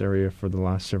working in this area for the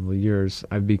last several years,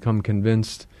 I've become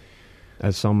convinced,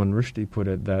 as Salman Rushdie put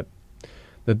it, that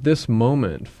this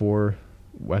moment for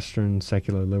Western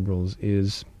secular liberals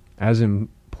is as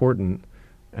important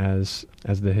as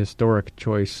the historic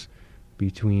choice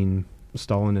between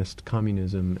Stalinist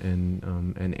communism and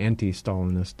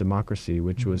anti-Stalinist democracy,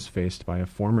 which was faced by a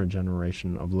former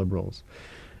generation of liberals,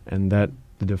 and that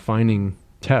the defining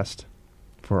test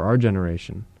for our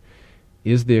generation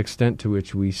is the extent to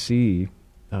which we see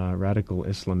radical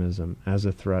Islamism as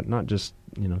a threat, not just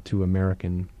to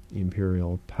American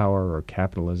imperial power or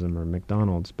capitalism or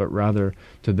McDonald's, but rather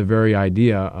to the very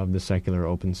idea of the secular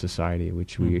open society,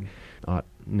 which we ought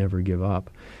never give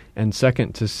up. And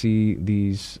second, to see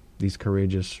these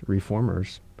courageous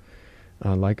reformers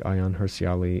like Ayaan Hirsi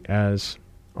Ali as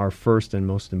our first and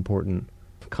most important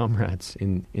comrades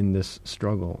in this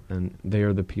struggle, and they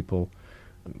are the people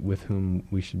with whom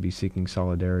we should be seeking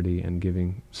solidarity and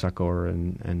giving succor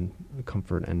and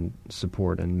comfort and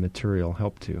support and material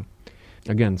help to.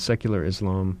 Again,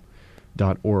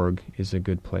 secularislam.org is a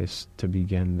good place to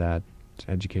begin that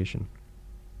education.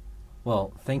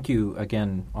 Well, thank you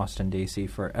again, Austin Dacey,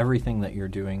 for everything that you're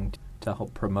doing to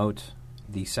help promote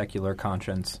the secular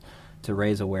conscience, to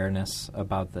raise awareness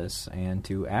about this, and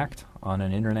to act on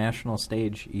an international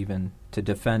stage even to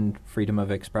defend freedom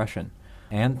of expression.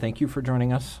 And thank you for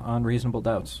joining us on Reasonable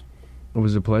Doubts. It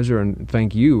was a pleasure, and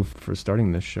thank you for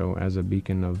starting this show as a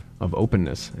beacon of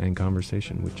openness and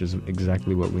conversation, which is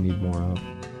exactly what we need more of.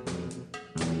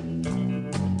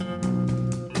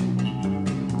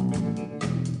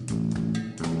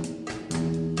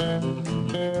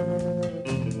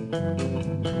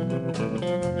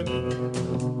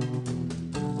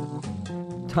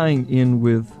 Tying in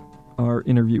with our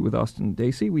interview with Austin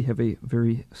Dacey, we have a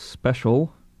very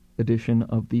special edition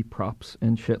of the Props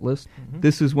and Shit List.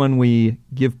 This is when we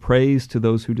give praise to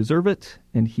those who deserve it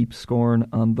and heap scorn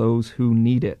on those who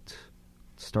need it.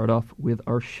 Let's start off with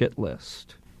our shit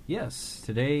list. Yes,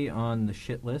 today on the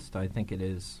shit list, I think it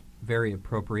is very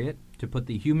appropriate to put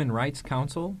the Human Rights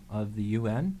Council of the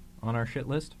UN on our shit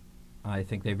list. I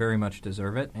think they very much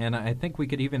deserve it, and I think we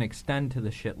could even extend to the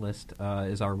shit list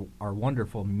is our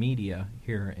wonderful media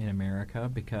here in America,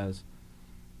 because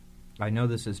I know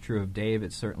this is true of Dave,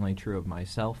 it's certainly true of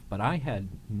myself, but I had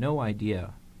no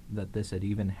idea that this had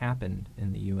even happened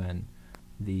in the UN,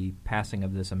 the passing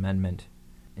of this amendment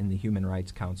in the Human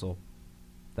Rights Council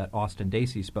that Austin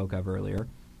Dacey spoke of earlier.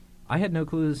 I had no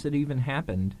clue this had even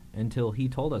happened until he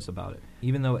told us about it,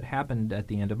 even though it happened at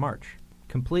the end of March.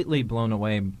 Completely blown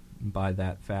away by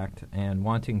that fact, and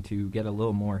wanting to get a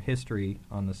little more history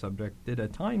on the subject, did a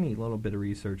tiny little bit of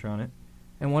research on it,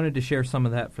 and wanted to share some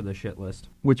of that for the shit list.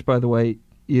 Which, by the way,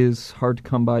 is hard to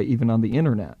come by even on the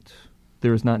internet.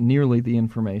 There is not nearly the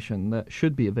information that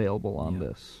should be available on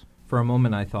this. For a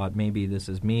moment I thought maybe this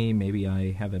is me, maybe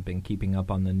I haven't been keeping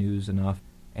up on the news enough,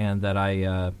 and that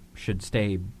I should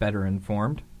stay better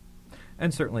informed.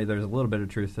 And certainly there's a little bit of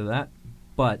truth to that.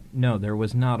 But no, there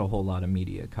was not a whole lot of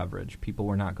media coverage. People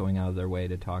were not going out of their way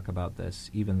to talk about this,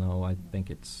 even though I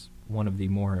think it's one of the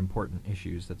more important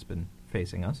issues that's been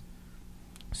facing us.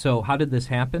 So how did this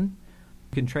happen?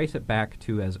 You can trace it back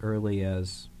to as early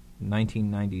as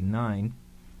 1999.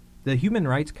 The Human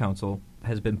Rights Council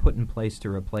has been put in place to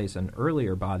replace an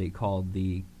earlier body called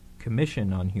the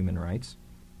Commission on Human Rights.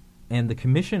 And the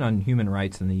Commission on Human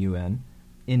Rights in the UN,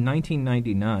 in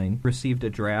 1999, received a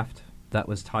draft that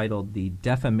was titled the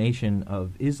Defamation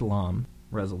of Islam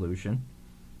Resolution.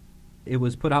 It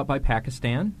was put out by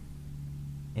Pakistan,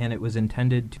 and it was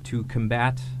intended to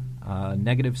combat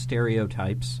negative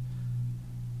stereotypes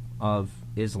of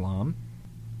Islam.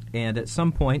 And at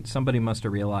some point, somebody must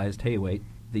have realized, hey, wait,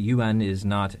 the UN is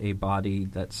not a body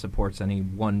that supports any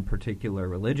one particular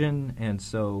religion, and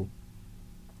so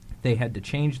they had to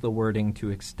change the wording to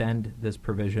extend this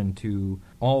provision to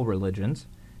all religions.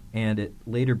 And it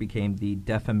later became the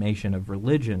Defamation of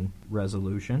Religion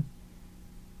Resolution.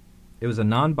 It was a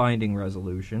non-binding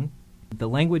resolution. The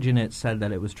language in it said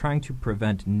that it was trying to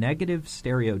prevent negative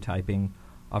stereotyping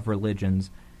of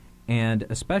religions, and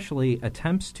especially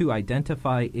attempts to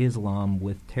identify Islam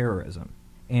with terrorism.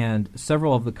 And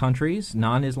several of the countries,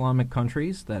 non-Islamic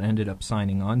countries, that ended up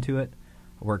signing on to it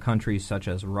were countries such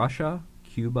as Russia,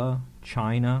 Cuba,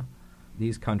 China.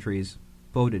 These countries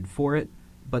voted for it.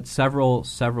 But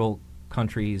several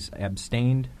countries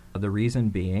abstained. The reason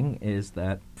being is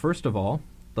that, first of all,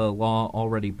 the law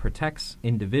already protects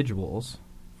individuals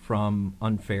from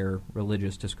unfair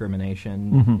religious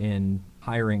discrimination in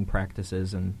hiring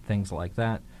practices and things like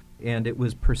that. And it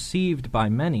was perceived by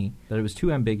many that it was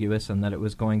too ambiguous and that it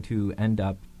was going to end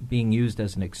up being used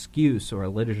as an excuse or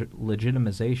a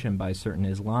legitimization by certain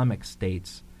Islamic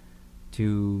states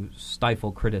to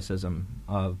stifle criticism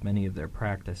of many of their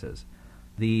practices.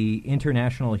 The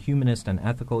International Humanist and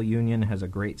Ethical Union has a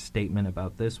great statement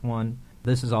about this one.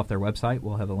 This is off their website.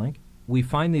 We'll have a link. We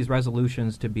find these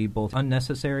resolutions to be both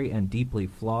unnecessary and deeply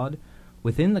flawed.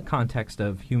 Within the context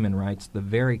of human rights, the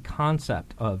very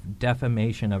concept of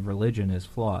defamation of religion is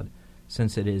flawed,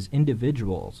 since it is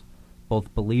individuals,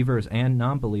 both believers and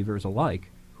non-believers alike,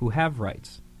 who have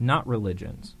rights, not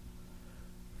religions.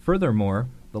 Furthermore,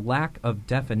 the lack of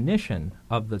definition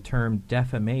of the term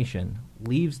defamation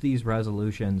leaves these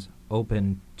resolutions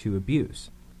open to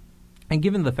abuse. And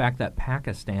given the fact that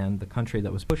Pakistan, the country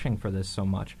that was pushing for this so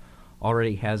much,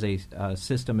 already has a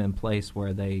system in place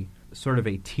where they sort of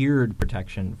a tiered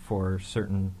protection for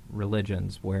certain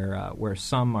religions, where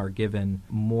some are given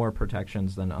more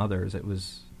protections than others,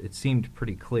 it seemed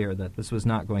pretty clear that this was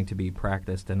not going to be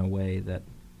practiced in a way that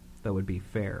would be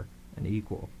fair and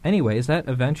equal. Anyways, that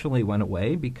eventually went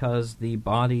away because the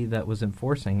body that was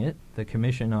enforcing it, the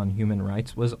Commission on Human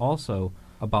Rights, was also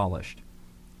abolished.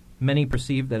 Many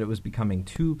perceived that it was becoming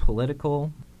too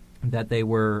political, that they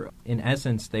were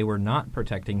not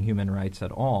protecting human rights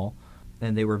at all,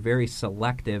 and they were very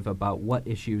selective about what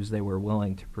issues they were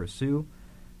willing to pursue.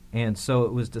 And so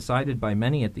it was decided by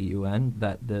many at the UN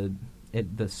that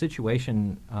the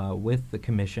situation with the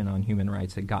Commission on Human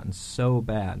Rights had gotten so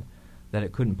bad that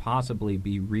it couldn't possibly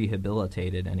be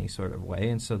rehabilitated any sort of way,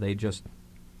 and so they just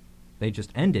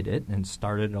ended it and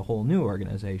started a whole new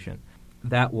organization.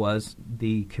 That was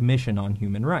the Commission on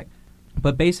Human Rights.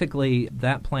 But basically,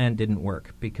 that plan didn't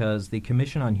work because the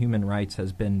Commission on Human Rights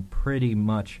has been pretty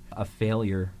much a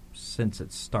failure since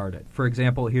it started. For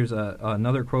example, here's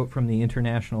another quote from the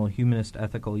International Humanist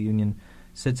Ethical Union.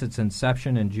 Since its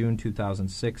inception in June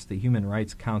 2006, the Human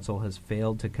Rights Council has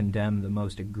failed to condemn the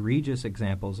most egregious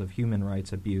examples of human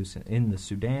rights abuse in the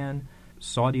Sudan,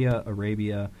 Saudi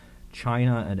Arabia,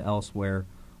 China, and elsewhere,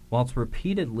 whilst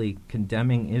repeatedly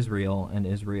condemning Israel and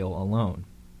Israel alone.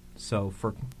 So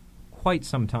for quite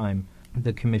some time,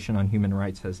 the Commission on Human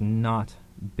Rights has not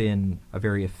been a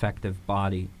very effective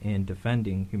body in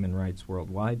defending human rights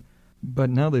worldwide. But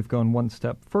now they've gone one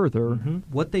step further.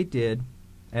 What they did,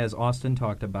 as Austin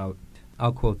talked about,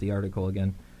 I'll quote the article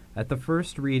again. At the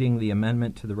first reading, the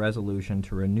amendment to the resolution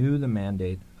to renew the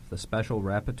mandate of the Special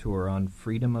Rapporteur on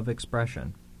freedom of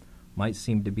expression might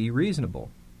seem to be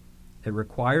reasonable. It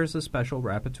requires the Special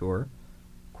Rapporteur,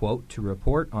 quote, to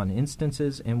report on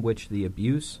instances in which the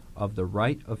abuse of the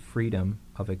right of freedom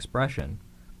of expression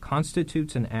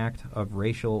constitutes an act of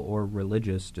racial or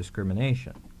religious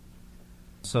discrimination.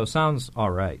 So sounds all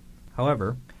right.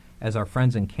 However, as our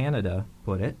friends in Canada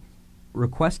put it,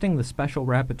 requesting the Special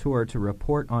Rapporteur to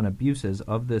report on abuses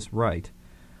of this right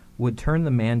would turn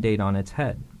the mandate on its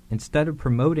head. Instead of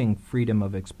promoting freedom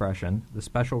of expression, the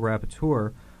Special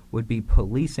Rapporteur would be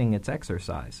policing its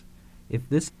exercise. If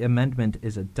this amendment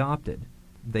is adopted,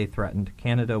 they threatened,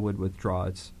 Canada would withdraw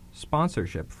its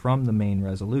sponsorship from the main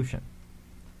resolution.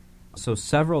 So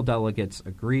several delegates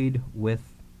agreed with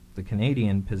the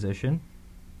Canadian position.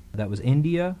 That was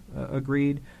India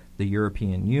agreed, the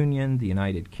European Union, the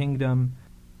United Kingdom,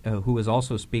 who was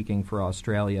also speaking for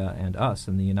Australia and us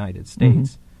in the United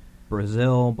States,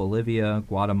 Brazil, Bolivia,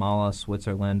 Guatemala,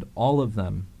 Switzerland, all of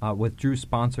them withdrew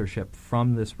sponsorship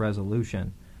from this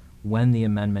resolution when the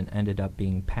amendment ended up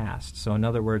being passed. So in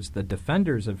other words, the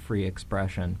defenders of free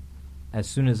expression, as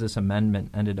soon as this amendment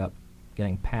ended up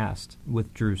getting passed,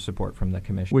 withdrew support from the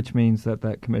commission. Which means that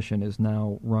that commission is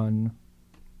now run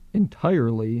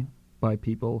entirely by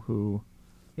people who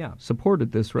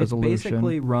supported this resolution. It's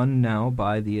basically run now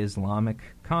by the Islamic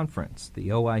Conference, the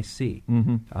OIC.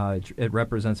 It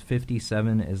represents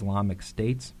 57 Islamic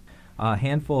states. A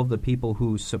handful of the people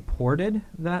who supported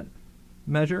that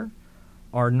measure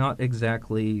are not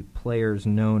exactly players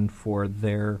known for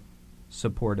their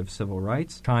support of civil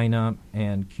rights. China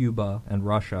and Cuba and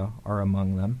Russia are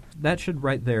among them. That should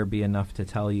right there be enough to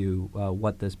tell you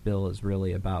what this bill is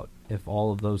really about, if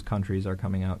all of those countries are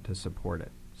coming out to support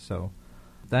it. So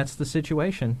that's the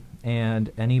situation, and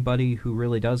anybody who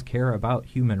really does care about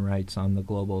human rights on the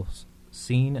global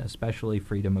scene, especially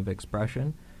freedom of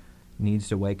expression, needs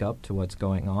to wake up to what's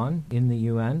going on in the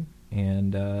UN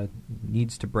and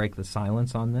needs to break the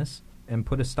silence on this and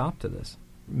put a stop to this.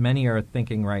 Many are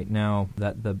thinking right now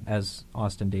that, as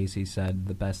Austin Dacey said,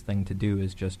 the best thing to do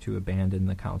is just to abandon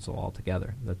the council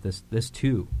altogether, that this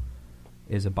too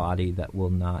is a body that will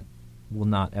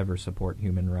not ever support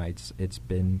human rights. It's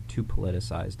been too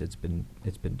politicized. It's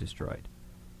been destroyed.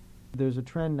 There's a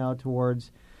trend now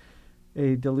towards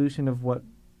a dilution of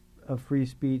free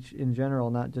speech in general,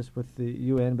 not just with the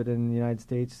UN, but in the United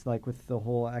States, like with the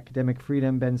whole academic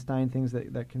freedom, Ben Stein things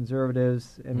that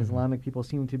conservatives and Islamic people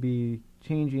seem to be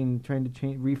trying to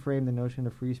reframe the notion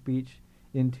of free speech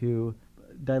into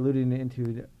diluting it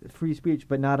into free speech,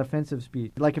 but not offensive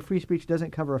speech. Like if free speech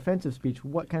doesn't cover offensive speech,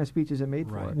 what kind of speech is it made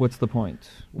for? What's the point?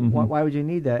 Why would you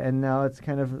need that? And now it's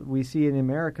kind of, we see in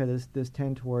America this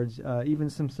tend towards even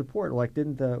some support. Like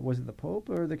was it the Pope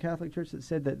or the Catholic Church that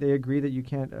said that they agree that you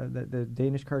can't, that the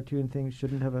Danish cartoon thing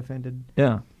shouldn't have offended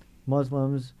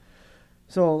Muslims?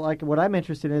 So like what I'm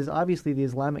interested in is obviously the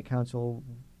Islamic Council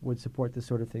would support this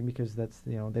sort of thing because that's,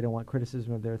 they don't want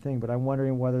criticism of their thing. But I'm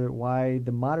wondering why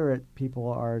the moderate people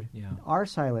are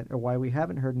silent, or why we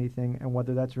haven't heard anything, and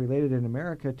whether that's related in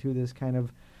America to this kind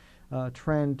of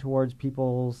trend towards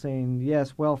people saying,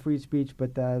 yes, well, free speech,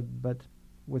 but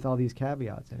with all these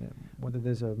caveats in it, whether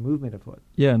there's a movement afoot.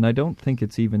 Yeah, and I don't think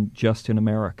it's even just in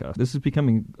America. This is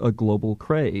becoming a global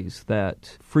craze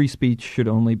that free speech should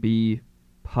only be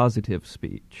positive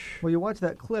speech. Well, you watch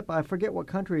that clip, I forget what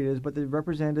country it is, but the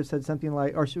representative said something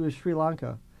like, or it was Sri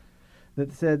Lanka,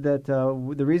 that said that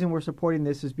the reason we're supporting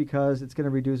this is because it's going to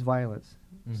reduce violence.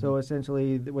 So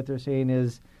essentially what they're saying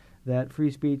is that free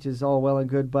speech is all well and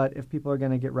good, but if people are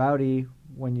going to get rowdy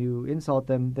when you insult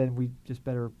them, then we just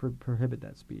better prohibit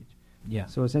that speech. Yeah.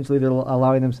 So essentially they're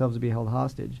allowing themselves to be held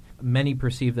hostage. Many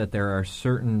perceive that there are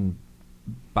certain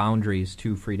boundaries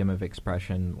to freedom of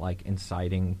expression, like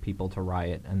inciting people to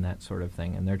riot and that sort of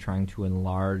thing, and they're trying to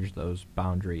enlarge those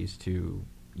boundaries to,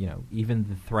 even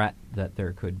the threat that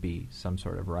there could be some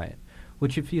sort of riot.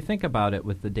 Which, if you think about it,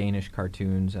 with the Danish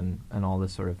cartoons and all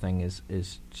this sort of thing,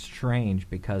 is strange,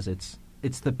 because it's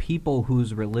the people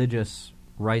whose religious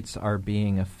rights are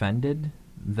being offended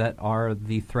that are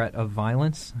the threat of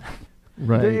violence.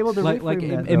 Right. They're able to Like reframe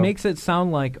that, it though. makes it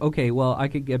sound like, okay, well, I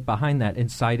could get behind that,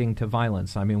 inciting to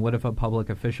violence. I mean, what if a public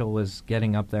official was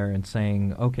getting up there and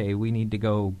saying, okay, we need to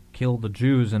go kill the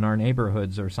Jews in our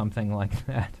neighborhoods or something like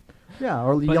that? Yeah,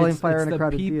 or But yelling it's fire in a the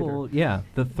crowded people, theater. yeah,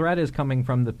 the threat is coming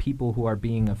from the people who are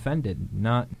being offended,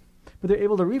 not... But they're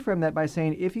able to reframe that by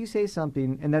saying, if you say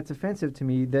something and that's offensive to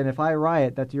me, then if I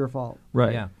riot, that's your fault.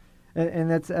 Right. Yeah.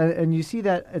 And that's and you see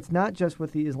that it's not just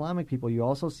with the Islamic people. You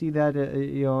also see that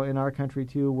in our country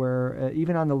too, where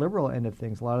even on the liberal end of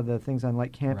things, a lot of the things on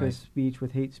like campus Right. speech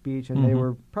with hate speech, and they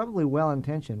were probably well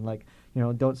intentioned, like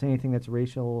don't say anything that's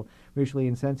racially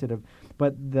insensitive.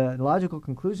 But the logical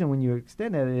conclusion when you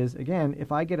extend that is, again,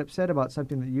 if I get upset about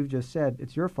something that you've just said,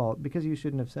 it's your fault because you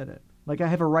shouldn't have said it. Like I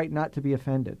have a right not to be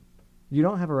offended. You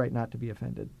don't have a right not to be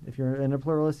offended. If you're in a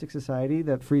pluralistic society,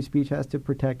 that free speech has to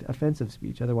protect offensive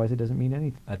speech. Otherwise, it doesn't mean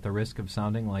anything. At the risk of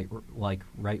sounding like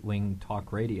right-wing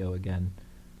talk radio again,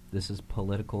 this is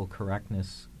political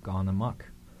correctness gone amok.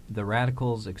 The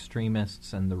radicals,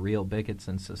 extremists, and the real bigots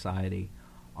in society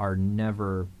are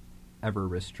never, ever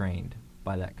restrained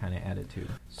by that kind of attitude.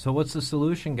 So what's the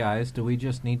solution, guys? Do we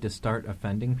just need to start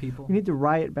offending people? We need to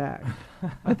riot back.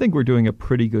 I think we're doing a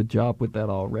pretty good job with that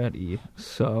already.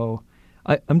 So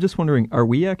I'm just wondering, are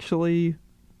we actually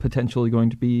potentially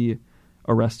going to be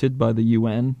arrested by the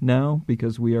UN now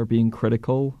because we are being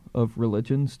critical of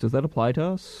religions? Does that apply to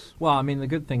us? Well, I mean, the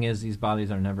good thing is these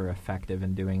bodies are never effective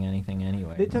in doing anything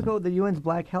anyway. They took the UN's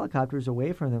black helicopters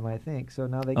away from them, I think. So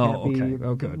now they can't Oh, okay. be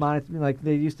Oh, good. like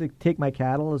they used to take my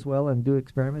cattle as well and do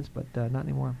experiments, but not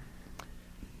anymore.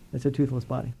 It's a toothless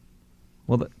body.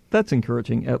 Well, that's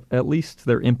encouraging. At least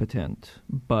they're impotent,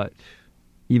 but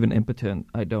even impotent,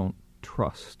 I don't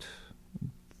trust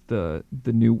the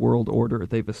new world order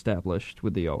they've established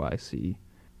with the OIC.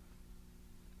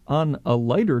 On a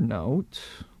lighter note,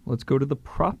 let's go to the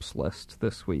props list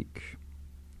this week.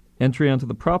 Entry onto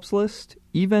the props list,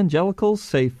 evangelicals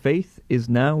say faith is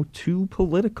now too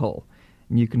political.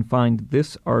 And you can find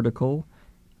this article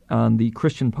on the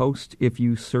Christian Post if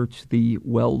you search the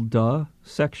well duh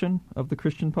section of the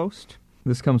Christian Post.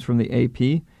 This comes from the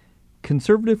AP.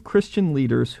 Conservative Christian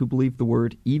leaders who believe the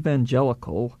word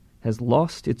evangelical has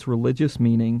lost its religious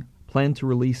meaning plan to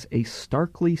release a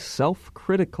starkly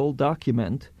self-critical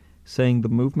document saying the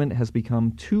movement has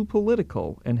become too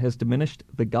political and has diminished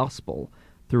the gospel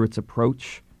through its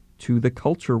approach to the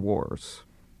culture wars.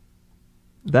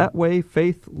 That way,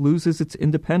 faith loses its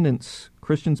independence.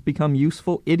 Christians become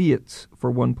useful idiots for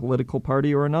one political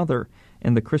party or another,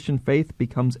 and the Christian faith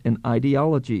becomes an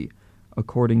ideology,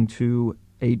 according to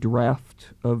a draft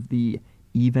of the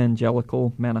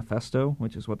Evangelical Manifesto,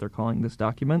 which is what they're calling this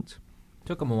document.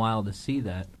 Took them a while to see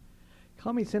that.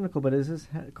 Call me cynical, but is this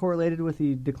correlated with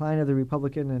the decline of the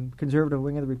Republican and conservative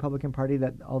wing of the Republican Party,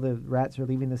 that all the rats are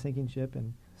leaving the sinking ship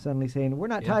and suddenly saying, we're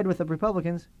not tied with the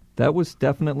Republicans? That was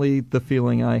definitely the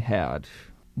feeling I had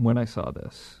when I saw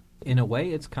this. In a way,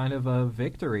 it's kind of a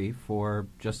victory for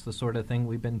just the sort of thing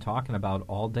we've been talking about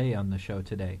all day on the show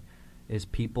today, is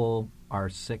people are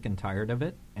sick and tired of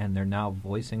it, and they're now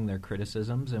voicing their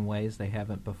criticisms in ways they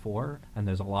haven't before. And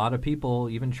there's a lot of people,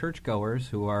 even churchgoers,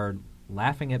 who are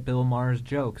laughing at Bill Maher's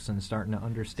jokes and starting to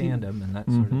understand him and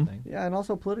that sort of thing. Yeah, and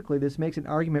also politically, this makes an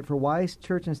argument for why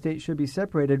church and state should be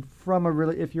separated from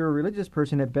if you're a religious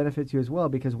person, it benefits you as well,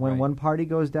 because when one party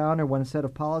goes down or one set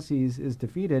of policies is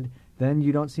defeated, then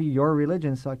you don't see your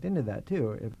religion sucked into that,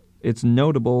 too. It's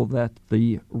notable that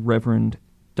the Reverend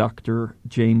Dr.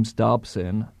 James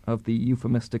Dobson of the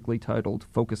euphemistically titled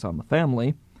Focus on the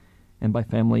Family, and by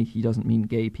family he doesn't mean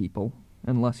gay people,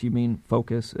 unless you mean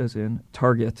focus as in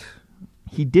target,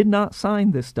 he did not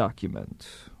sign this document.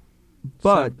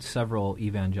 But several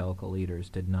evangelical leaders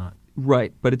did not.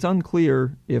 Right, but it's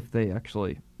unclear if they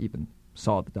actually even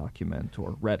saw the document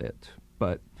or read it.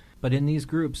 But in these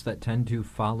groups that tend to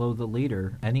follow the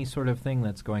leader, any sort of thing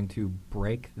that's going to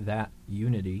break that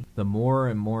unity, the more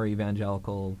and more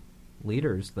evangelical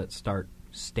leaders that start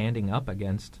standing up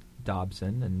against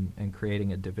Dobson and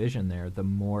creating a division there, the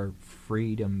more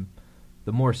freedom,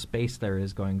 the more space there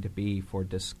is going to be for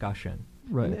discussion.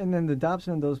 Right. And then the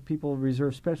Dobson and those people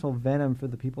reserve special venom for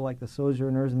the people like the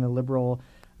Sojourners and the liberal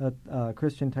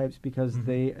Christian types, because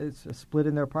it's a split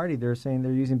in their party. They're saying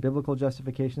they're using biblical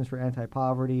justifications for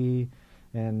anti-poverty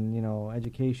and,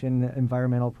 education,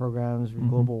 environmental programs,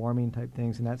 global warming type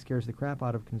things, and that scares the crap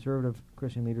out of conservative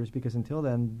Christian leaders, because until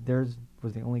then, theirs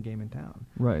was the only game in town.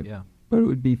 Right. Yeah. But it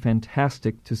would be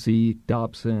fantastic to see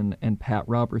Dobson and Pat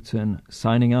Robertson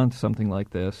signing on to something like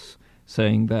this,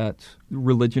 saying that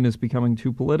religion is becoming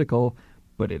too political,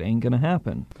 but it ain't going to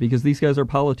happen because these guys are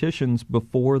politicians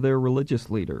before they're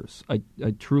religious leaders. I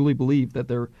truly believe that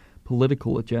their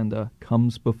political agenda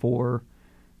comes before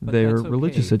But their that's okay,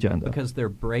 religious agenda. because they're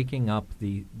breaking up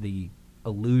the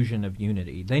illusion of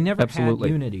unity. They never Absolutely.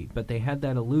 had unity, but they had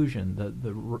that illusion.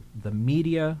 The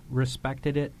media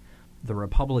respected it. The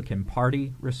Republican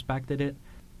Party respected it.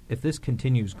 If this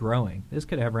continues growing, this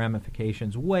could have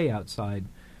ramifications way outside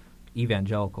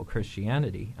evangelical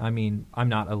Christianity. I mean, I'm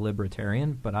not a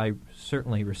libertarian, but I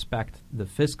certainly respect the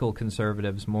fiscal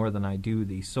conservatives more than I do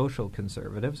the social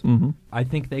conservatives. Mhm. I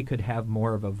think they could have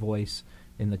more of a voice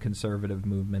in the conservative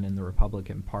movement in the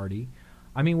Republican Party.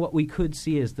 I mean, what we could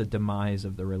see is the demise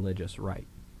of the religious right.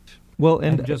 Well,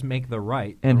 And just make the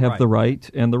right and the have right. the right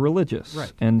and the religious,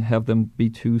 Right. and have them be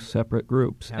two separate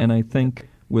groups. And I think Absolutely.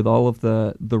 with all of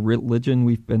the religion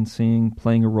we've been seeing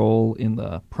playing a role in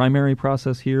the primary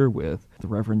process here with the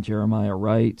Reverend Jeremiah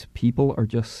Wright, people are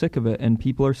just sick of it, and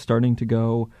people are starting to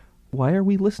go, why are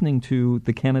we listening to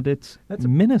the candidate's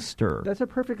minister? That's a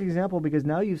perfect example because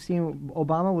now you've seen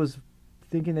Obama was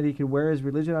thinking that he could wear his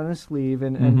religion on his sleeve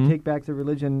and Mhm. take back the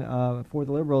religion for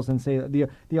the liberals and say the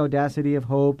audacity of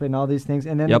hope and all these things.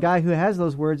 And then Yep. the guy who has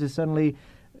those words is suddenly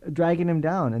dragging him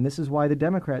down. And this is why the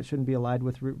Democrats shouldn't be allied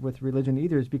with religion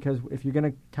either, is because if you're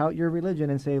going to tout your religion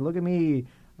and say, look at me,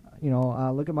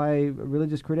 look at my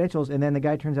religious credentials, and then the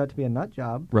guy turns out to be a nut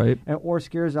job, Right. or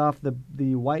scares off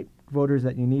the white voters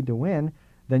that you need to win,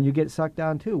 then you get sucked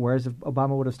down too. Whereas if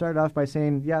Obama would have started off by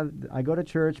saying, yeah, I go to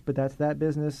church, but that's that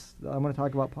business, I'm going to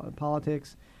talk about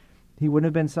politics, he wouldn't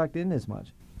have been sucked in as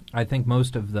much. I think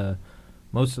most of the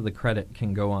credit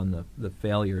can go on the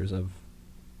failures of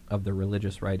the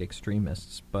religious right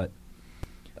extremists, but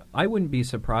I wouldn't be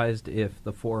surprised if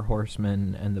the Four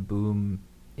Horsemen and the boom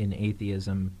in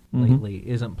atheism Mhm. lately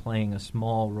isn't playing a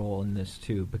small role in this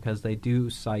too, because they do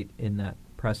cite in that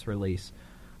press release,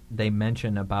 they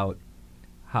mention about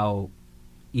how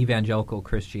evangelical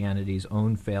Christianity's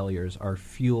own failures are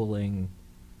fueling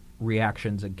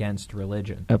reactions against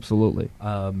religion. Absolutely.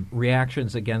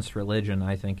 Reactions against religion,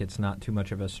 I think it's not too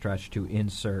much of a stretch to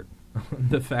insert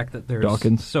the fact that there's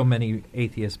Dawkins. so many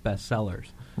atheist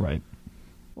bestsellers. Right.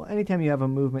 Well, anytime you have a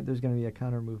movement, there's going to be a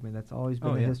counter movement. That's always been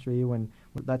Oh, the yeah. history.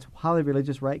 That's how the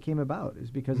religious right came about, is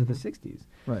because of the Mhm. 60s.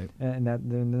 Right. And that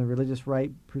then the religious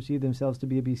right perceived themselves to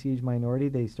be a besieged minority.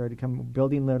 They started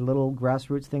building their little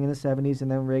grassroots thing in the 70s, and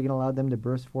then Reagan allowed them to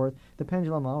burst forth. The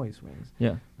pendulum always swings.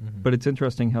 Yeah. Mhm. But it's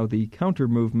interesting how the counter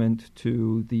movement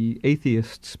to the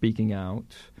atheists speaking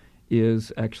out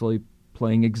is actually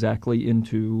playing exactly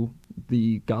into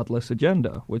the godless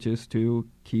agenda, which is to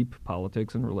keep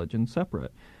politics and religion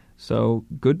separate. So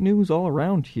good news all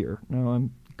around here. Now,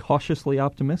 I'm cautiously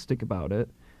optimistic about it,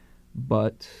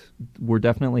 but we're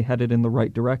definitely headed in the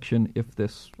right direction if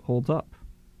this holds up.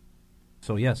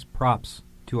 So yes, props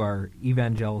to our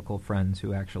evangelical friends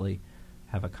who actually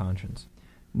have a conscience.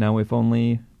 Now, if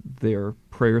only their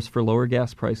prayers for lower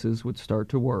gas prices would start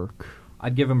to work.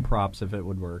 I'd give them props if it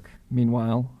would work.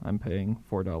 Meanwhile, I'm paying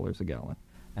 $4 a gallon.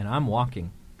 And I'm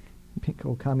walking. Pink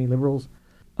old commie liberals.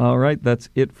 All right, that's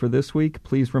it for this week.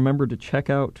 Please remember to check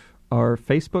out our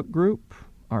Facebook group,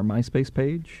 our MySpace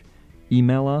page.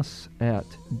 Email us at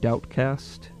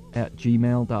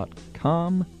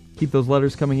doubtcast@gmail.com. Keep those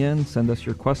letters coming in. Send us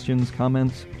your questions,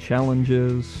 comments,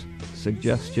 challenges,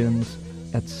 suggestions,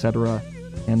 etc.,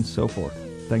 and so forth.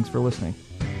 Thanks for listening.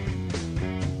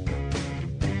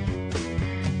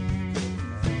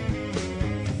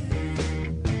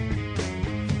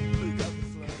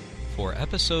 For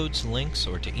episodes, links,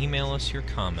 or to email us your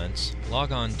comments,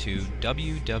 log on to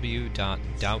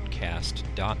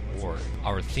www.doubtcast.org.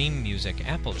 Our theme music,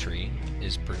 Apple Tree,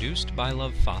 is produced by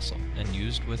Love Fossil and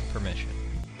used with permission.